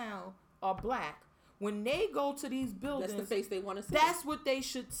that town are black, when they go to these buildings, that's the face they want to see. That's what they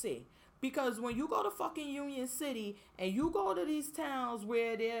should see. Because when you go to fucking Union City and you go to these towns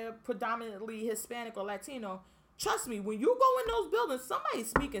where they're predominantly Hispanic or Latino, trust me, when you go in those buildings,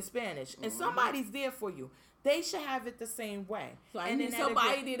 somebody's speaking Spanish and somebody's there for you. They should have it the same way. So I need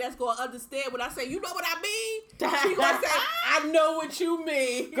somebody there that's going to understand when I say, you know what I mean? She going to say, I know what you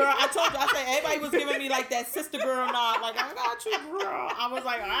mean. Girl, I told you, I said, everybody was giving me like that sister girl nod. Like, I got you, girl. I was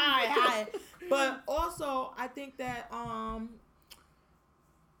like, all right. But also, I think that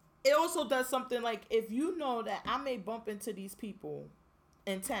it also does something like, if you know that I may bump into these people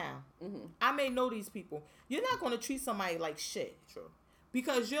in town, I may know these people, you're not going to treat somebody like shit. True.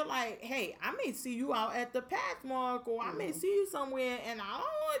 Because you're like, hey, I may see you out at the Pathmark, or I may see you somewhere, and I don't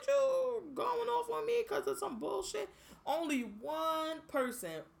want you going off on me because of some bullshit. Only one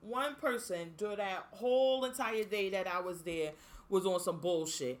person during that whole entire day that I was there was on some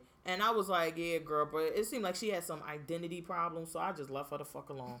bullshit. And I was like, yeah, girl, but it seemed like she had some identity problems, so I just left her the fuck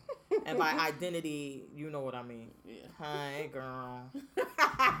alone. And by identity, you know what I mean. Yeah. Hey, girl.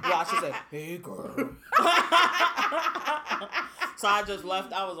 Well, she said, hey, girl. So I just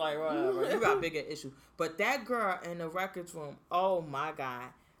left. I was like, whatever. You got bigger issues. But that girl in the records room, oh, my God.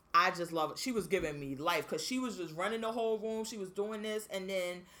 I just love it. She was giving me life because she was just running the whole room. She was doing this. And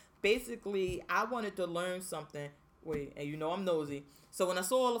then, basically, I wanted to learn something. Wait, and you know I'm nosy. So when I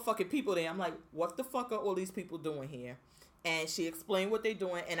saw all the fucking people there, I'm like, what the fuck are all these people doing here? And she explained what they're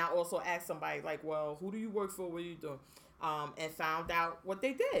doing. And I also asked somebody, like, well, who do you work for? What are you doing? And found out what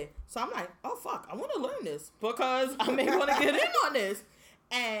they did. So I'm like, oh, fuck, I want to learn this because I may want to get in on this.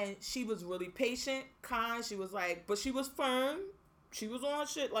 And she was really patient, kind. She was like, but she was firm. She was on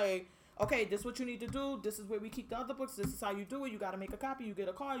shit like, okay, this is what you need to do. This is where we keep the other books. This is how you do it. You got to make a copy. You get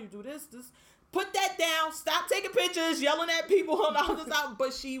a car. You do this. Put that down. Stop taking pictures, yelling at people on the other side.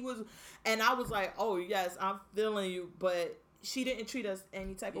 But she was, and I was like, oh, yes, I'm feeling you. But she didn't treat us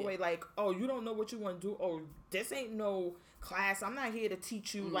any type of way. Like, oh, you don't know what you want to do. Oh, this ain't no class. I'm not here to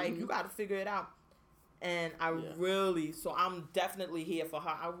teach you. Like, you got to figure it out. And so I'm definitely here for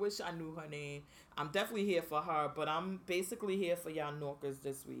her. I wish I knew her name. I'm definitely here for her. But I'm basically here for y'all Norkers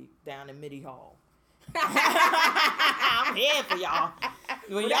this week down in Mitty Hall. I'm here for y'all.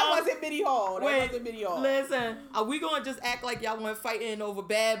 Well, that wasn't Mitty Hall. Wasn't Mitty Hall. Listen, are we gonna just act like y'all went fighting over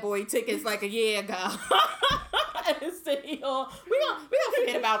bad boy tickets like a year ago? We gonna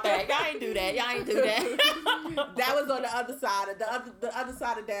forget about that. Y'all ain't do that. That was on the other side of the other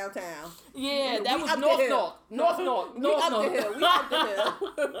side of downtown. Yeah, that was North. We up the hill.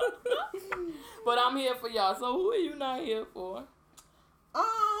 But I'm here for y'all. So who are you not here for?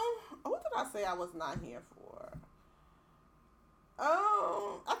 What did I say I was not here for?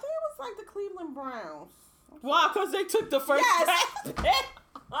 I think it was like the Cleveland Browns. Why? Because they took the first draft pick. They took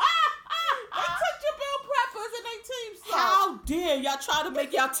Jabril Peppers and they team sucked. How dare y'all try to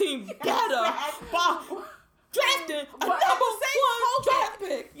make y'all team better by drafting a number one draft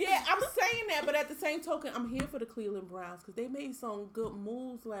pick? Yeah, I'm saying that, but at the same token, I'm here for the Cleveland Browns because they made some good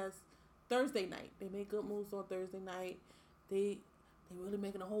moves last Thursday night. They made good moves on Thursday night. They really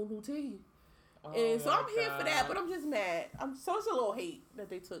making a whole new team. And so I'm here for that, but I'm just mad. It's a little hate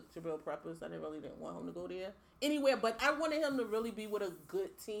that they took Jabril Peppers. I really didn't want him to go there anywhere, but I wanted him to really be with a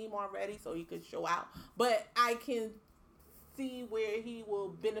good team already so he could show out. But I can see where he will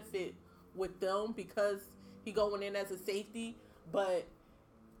benefit with them because he going in as a safety, but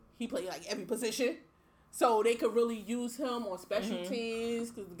he played like every position. So they could really use him on special teams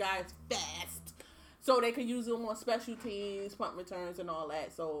because the guy's fast. So they could use him on special teams, punt returns, and all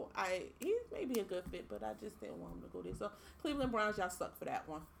that. So he's maybe a good fit, but I just didn't want him to go there. So Cleveland Browns, y'all suck for that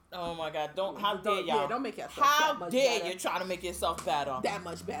one. Oh my God! How dare y'all? Yeah, don't make yourself How that much dare better. you trying to make yourself better? That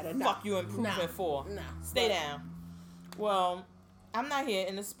much better. Nah. Fuck you improving for. Nah. Stay down. Well, I'm not here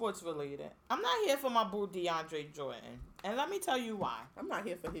in the sports related. I'm not here for my boo DeAndre Jordan. And let me tell you why. I'm not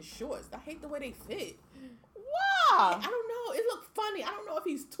here for his shorts. I hate the way they fit. Why? I don't know. It looked funny. I don't know if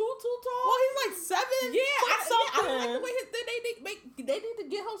he's too tall. Well, he's like 7 Yeah, foot I something. don't like the way they need to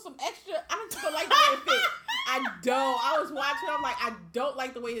give him some extra. I just don't like the way it fit. I don't. I was watching. I'm like, I don't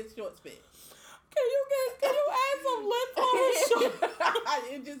like the way his shorts fit. Can you add some length on his shorts?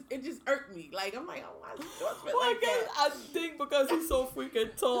 it just irked me. Like I'm like, oh, why his shorts fit Well, like that? I think because he's so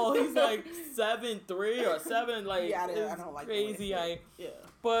freaking tall. He's like 7'3" or 7. Like Yeah, I it's don't like the way it crazy. fit. Yeah.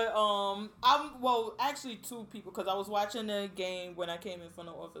 But actually 2 people because I was watching the game when I came in from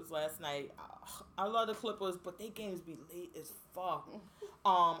the office last night. I love the Clippers, but they games be late as fuck.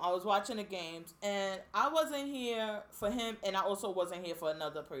 I was watching the games and I wasn't here for him, and I also wasn't here for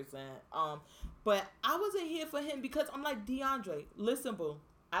another person. But I wasn't here for him because I'm like, DeAndre, listen, boo,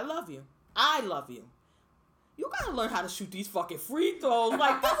 I love you. You gotta learn how to shoot these fucking free throws.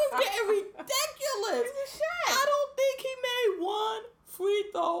 Like, this is getting ridiculous. I don't think he made one free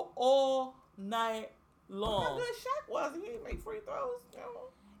throw all night long. How good Shaq was. He didn't make free throws. You know?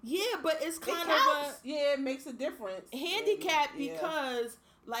 Yeah, but it's kind of it makes a difference. Handicap because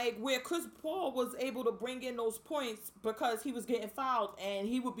like where Chris Paul was able to bring in those points because he was getting fouled and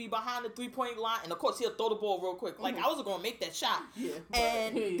he would be behind the 3-point line and of course he'll throw the ball real quick. Like I wasn't gonna make that shot. Yeah.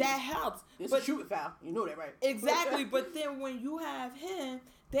 And that helps. It's a shooting foul. You know that, right? Exactly. But then when you have him,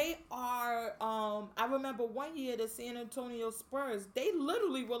 they are I remember one year the San Antonio Spurs, they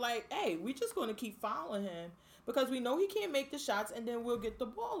literally were like, hey, we just gonna keep fouling him because we know he can't make the shots and then we'll get the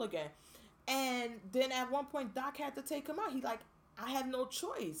ball again. And then at one point Doc had to take him out. He like, I have no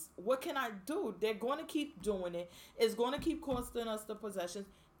choice. What can I do? They're going to keep doing it. It's going to keep costing us the possessions.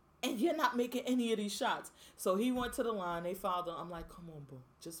 And you're not making any of these shots. So he went to the line. They fouled him. I'm like, come on, boo.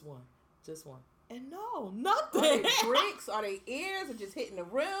 Just one. And no, nothing. Are they bricks? Are they ears? Or just hitting the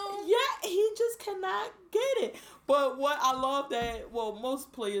rim? Yeah, he just cannot get it. But what I love that, well,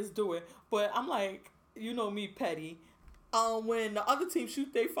 most players do it. But I'm like, you know me, petty. When the other team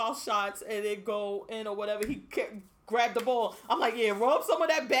shoot their foul shots and they go in or whatever, he can't grab the ball. I'm like, yeah, rub some of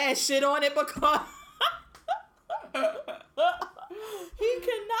that bad shit on it because he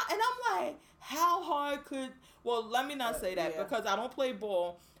cannot. And I'm like, how hard could? Well, let me not say that because I don't play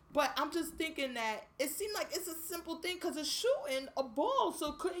ball. But I'm just thinking that it seemed like it's a simple thing because it's shooting a ball.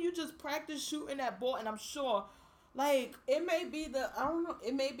 So couldn't you just practice shooting that ball? And I'm sure, like, it may be I don't know.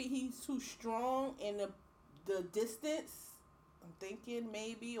 It may be he's too strong in the distance. I'm thinking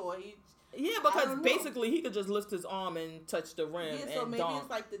maybe, or he. Yeah, because basically he could just lift his arm and touch the rim. Yeah, so maybe dunk. It's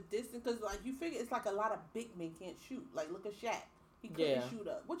like the distance, because like you figure it's like a lot of big men can't shoot. Like look at Shaq, he couldn't shoot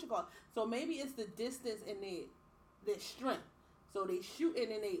up. What you call it? So maybe it's the distance and their strength. So they shoot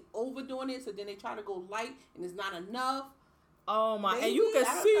and then they overdoing it. So then they try to go light and it's not enough. Oh my! Maybe, and you can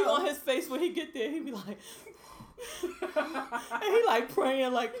see on his face when he get there, he be like. And he like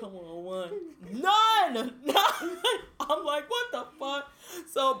praying like, come on, one. None. I'm like, what the fuck?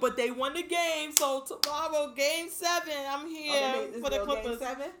 So, but they won the game. So tomorrow, game 7, I'm here for the Clippers.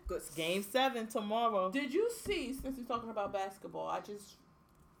 Game 7? Game 7 tomorrow. Did you see, since we're talking about basketball, I just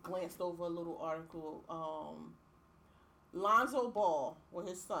glanced over a little article. Lonzo Ball, with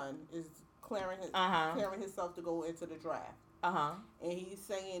his son, is clearing himself to go into the draft. And he's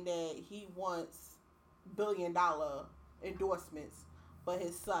saying that he wants $1 billion endorsements for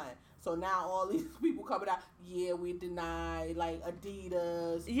his son. So now all these people coming out, we deny, like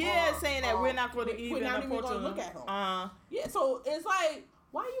Adidas. Saying that we're not going to even look at him. Yeah, so it's like,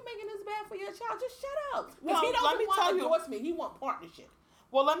 why are you making this bad for your child? Just shut up. Well, he doesn't want endorsement. He want partnership.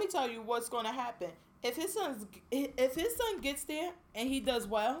 Well, let me tell you what's going to happen. If his son gets there and he does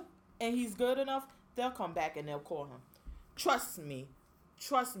well and he's good enough, they'll come back and they'll call him. Trust me.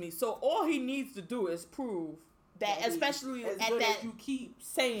 So all he needs to do is prove that, especially at that, you keep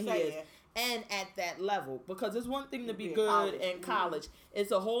saying he is, and at that level, because it's one thing to be good in college.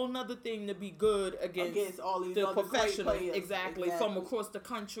 It's a whole nother thing to be good against all these the other professionals, players. Exactly, from across the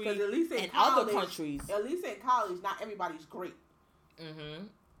country at least and college, other countries. At least in college, not everybody's great.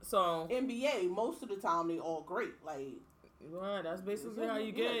 So NBA, most of the time they all great. Like. Right, that's basically how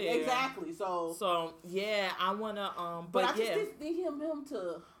you get it. Exactly. So yeah, I wanna but I just need him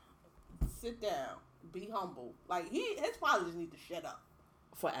to sit down, be humble. Like his father just need to shut up.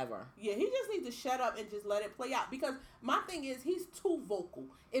 forever. Yeah, he just needs to shut up and just let it play out. Because my thing is, he's too vocal.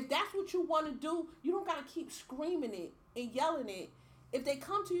 If that's what you want to do, you don't got to keep screaming it and yelling it. If they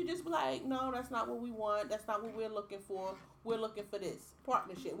come to you, just be like, no, that's not what we want. That's not what we're looking for. We're looking for this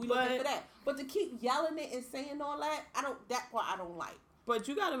partnership. We're looking for that. But to keep yelling it and saying all that, that part I don't like. But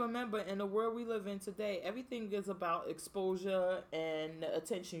you got to remember, in the world we live in today, everything is about exposure and the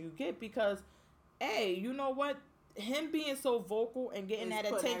attention you get. Because, hey, you know what? Him being so vocal and getting that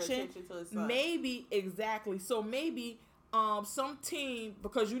attention, maybe, exactly. So maybe some team,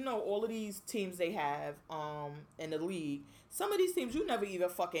 because you know all of these teams they have in the league, some of these teams you never even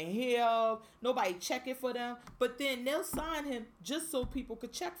fucking hear of. Nobody checking for them. But then they'll sign him just so people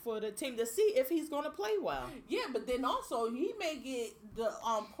could check for the team to see if he's going to play well. Yeah, but then also he may get the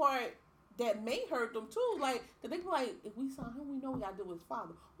part that may hurt them too. Like, they be like, if we sign him, we know we got to deal with his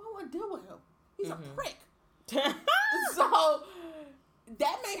father. I don't want to deal with him. He's a prick. So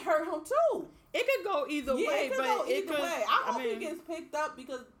that may hurt him too. It could go either way, it could but go either way. I hope he mean, gets picked up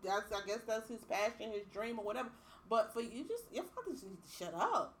because I guess that's his passion, his dream, or whatever. But for you, your father just needs to shut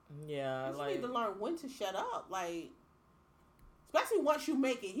up. Yeah, you just need to learn when to shut up. Like, especially once you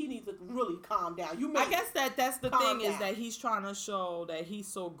make it, he needs to really calm down. I guess that's the thing is that he's trying to show that he's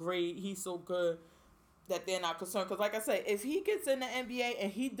so great, he's so good, that they're not concerned. Because like I said, if he gets in the NBA and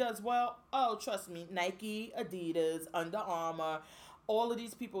he does well, oh, trust me, Nike, Adidas, Under Armour, all of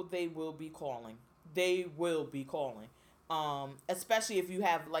these people, they will be calling. They will be calling. Especially if you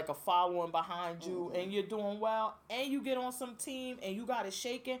have like a following behind you and you're doing well and you get on some team and you got it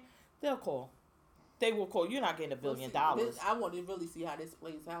shaking, they'll call. They will call. You're not getting $1 billion. I want to really see how this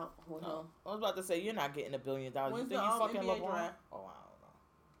plays out. I was about to say, you're not getting $1 billion. When's you think the you fucking NBA LeBron? draft? Oh, I don't know.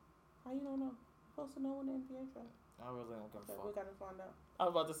 How you don't know? You're supposed to know when the NBA draft. I really don't give a fuck. We gotta find out. I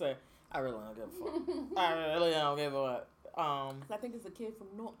was about to say, I really don't give a fuck. I really don't give a fuck. I think it's a kid from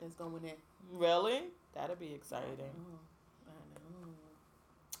North that's going there. Really? That'd be exciting. I know.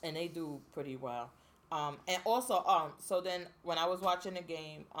 And they do pretty well. And also, so then when I was watching the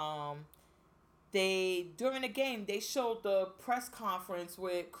game, during the game they showed the press conference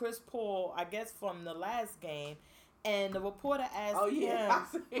with Chris Paul, I guess from the last game, and the reporter asked him,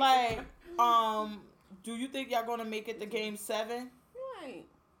 like, do you think y'all gonna make it to Game 7? Right.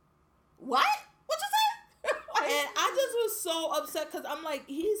 What? What you say? And I just was so upset because I'm like,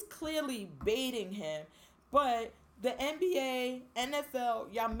 he's clearly baiting him, but the NBA,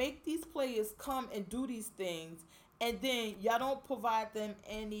 NFL, y'all make these players come and do these things, and then y'all don't provide them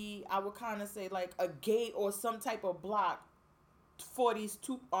any, I would kind of say, like a gate or some type of block for these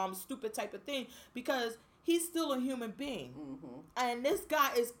stupid type of thing, because he's still a human being. And this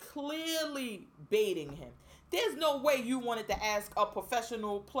guy is clearly baiting him. There's no way you wanted to ask a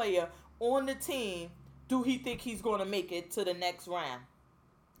professional player on the team, do he think he's going to make it to the next round?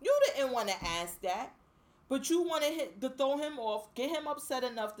 You didn't want to ask that. But you wanted to throw him off, get him upset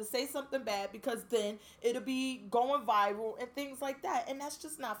enough to say something bad, because then it'll be going viral and things like that. And that's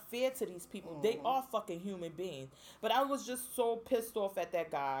just not fair to these people. They are fucking human beings. But I was just so pissed off at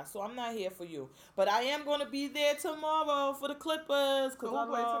that guy. So I'm not here for you. But I am going to be there tomorrow for the Clippers. Who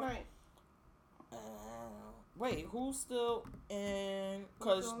play tonight? Wait, who's still in?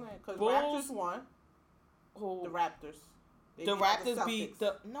 Because Raptors won. Who? The Raptors. The Raptors beat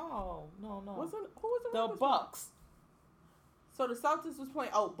the no. Who was the Bucks? Bucks? So the Celtics was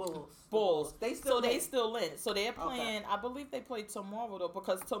playing. Oh, Bulls. They still in. So they're playing. Okay. I believe they play tomorrow though,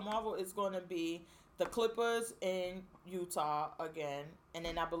 because tomorrow is going to be the Clippers in Utah again, and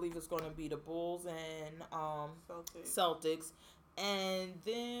then I believe it's going to be the Bulls and Celtics. And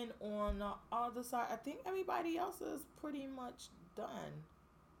then on the other side, I think everybody else is pretty much done.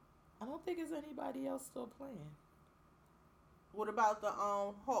 I don't think there's anybody else still playing. What about the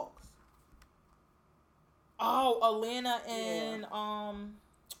Hawks? Oh, Atlanta and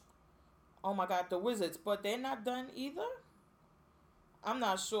oh my God, the Wizards, but they're not done either. I'm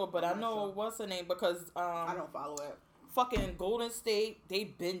not sure, but I know what's her name, because I don't follow it. Fucking Golden State,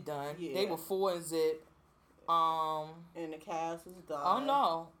 they've been done. Yeah. They were 4-0. And the Cavs is done. Oh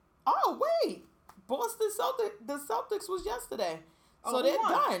no. Oh wait, Boston Celtics. The Celtics was yesterday, so they're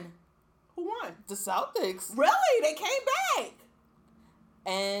done. Who won? The Celtics. Really? They came back.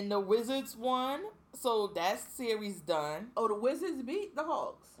 And the Wizards won, so that series done. Oh, the Wizards beat the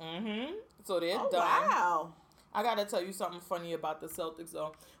Hawks. So they're done. Wow. I gotta tell you something funny about the Celtics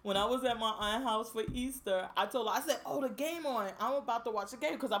though. When I was at my aunt's house for Easter, I told her, I said, "Oh, the game on. I'm about to watch the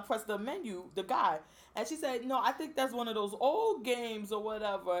game," because I pressed the menu, the guy, and she said, "No, I think that's one of those old games or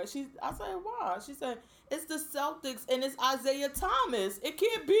whatever." I said, "Why?" She said, "It's the Celtics and it's Isaiah Thomas. It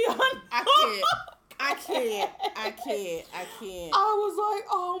can't be on." I can't. I was like,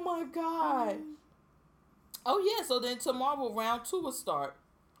 "Oh my God." Oh yeah. So then tomorrow round 2 will start.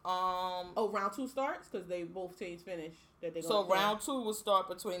 Round 2 starts because they both teams finish. So round 2 will start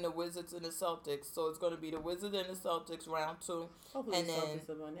between the Wizards and the Celtics. So it's going to be the Wizards and the Celtics round 2, hopefully and then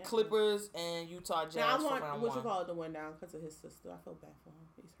Clippers and Utah Jazz now, I for want round 1. what you call it to win now because of his sister. I feel bad for him.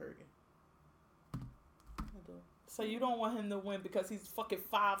 He's hurting. I do. So you don't want him to win because he's fucking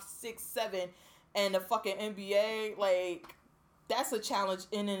 5, 6, 7, and the fucking NBA, like, that's a challenge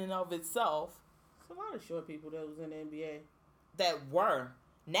in and of itself. There's a lot of short people that was in the NBA that were.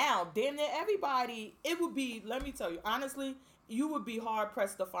 Now, damn near everybody, it would be, let me tell you, honestly, you would be hard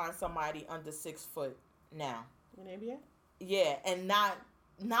pressed to find somebody under 6 foot now. in the NBA. Yeah, and not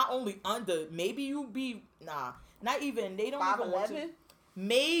only under, maybe you be not even, they don't 5'11".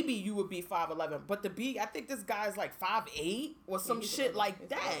 Maybe you would be 5'11", but I think this guy's like 5'8" or some shit like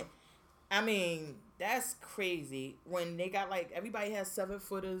that. I mean, that's crazy. When they got like everybody has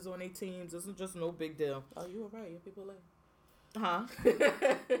 7-footers on their teams, this is just no big deal. Oh, you were right. Your people late. Huh?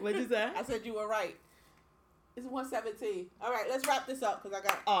 What'd you say? I said you were right. It's 1:17. All right, let's wrap this up because I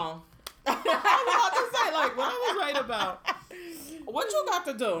got. Oh. I was about to say, like, what I was right about. What you got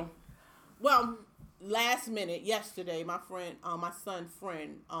to do? Well, last minute, yesterday, my friend, my son's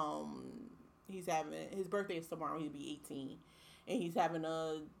friend, he's having, his birthday is tomorrow, he'll be 18. And he's having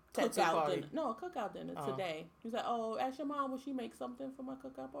a cookout dinner. No, a cookout dinner today. He's like, "Oh, ask your mom, will she make something for my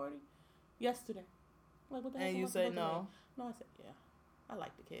cookout party?" Yesterday. Like, what the heck? And you say no? No, I said, yeah. I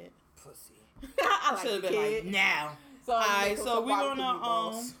like the kid. Pussy. I like the kid. Like, now. So, alright, so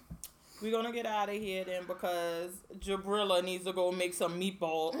we're gonna get out of here then because Jabrilla needs to go make some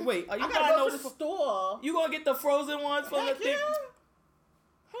meatballs. Wait, are you gotta go to the store? You gonna get the frozen ones from the thing?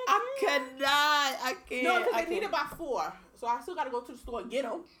 I cannot. I can't. No, because they need it by 4. So I still gotta go to the store and get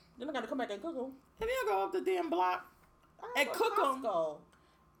them. Then I gotta come back and cook them. And then go up the damn block and cook them.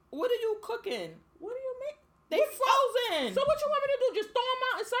 What are you cooking? What do you make? They frozen. So what you want me to do? Just throw them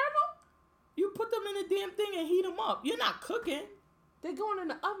out and serve them? You put them in the damn thing and heat them up. You're not cooking. They're going in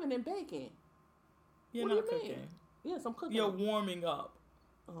the oven and baking. You're not cooking. Yes, I'm cooking. You're warming up.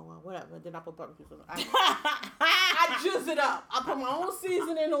 Oh, well, whatever. Then I put barbecue sauce on. I juice it up. I put my own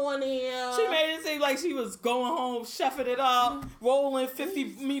seasoning on there. She made it seem like she was going home, chefing it up, rolling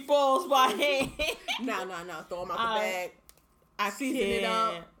 50 meatballs by hand. No. Throw them out the bag. I season it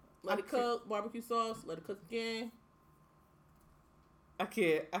up. Let it cook. Barbecue sauce. Let it cook again. I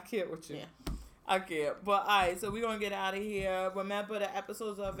can't with you. Yeah. I can't. But, all right, so we're going to get out of here. Remember, the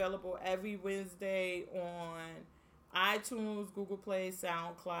episodes are available every Wednesday on iTunes, Google Play,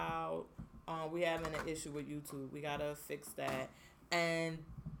 SoundCloud. We having an issue with YouTube. We got to fix that. And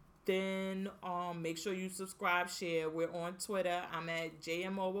then make sure you subscribe, share. We're on Twitter. I'm at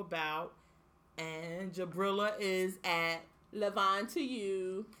JMO About. And Jabrilla is at Levon to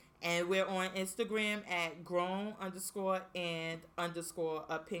you. And we're on Instagram at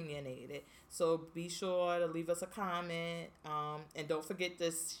grown_and_opinionated. So be sure to leave us a comment. And don't forget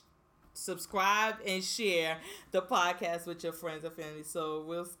to subscribe and share the podcast with your friends and family. So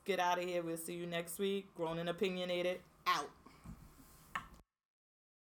we'll get out of here. We'll see you next week. Grown and Opinionated. Out.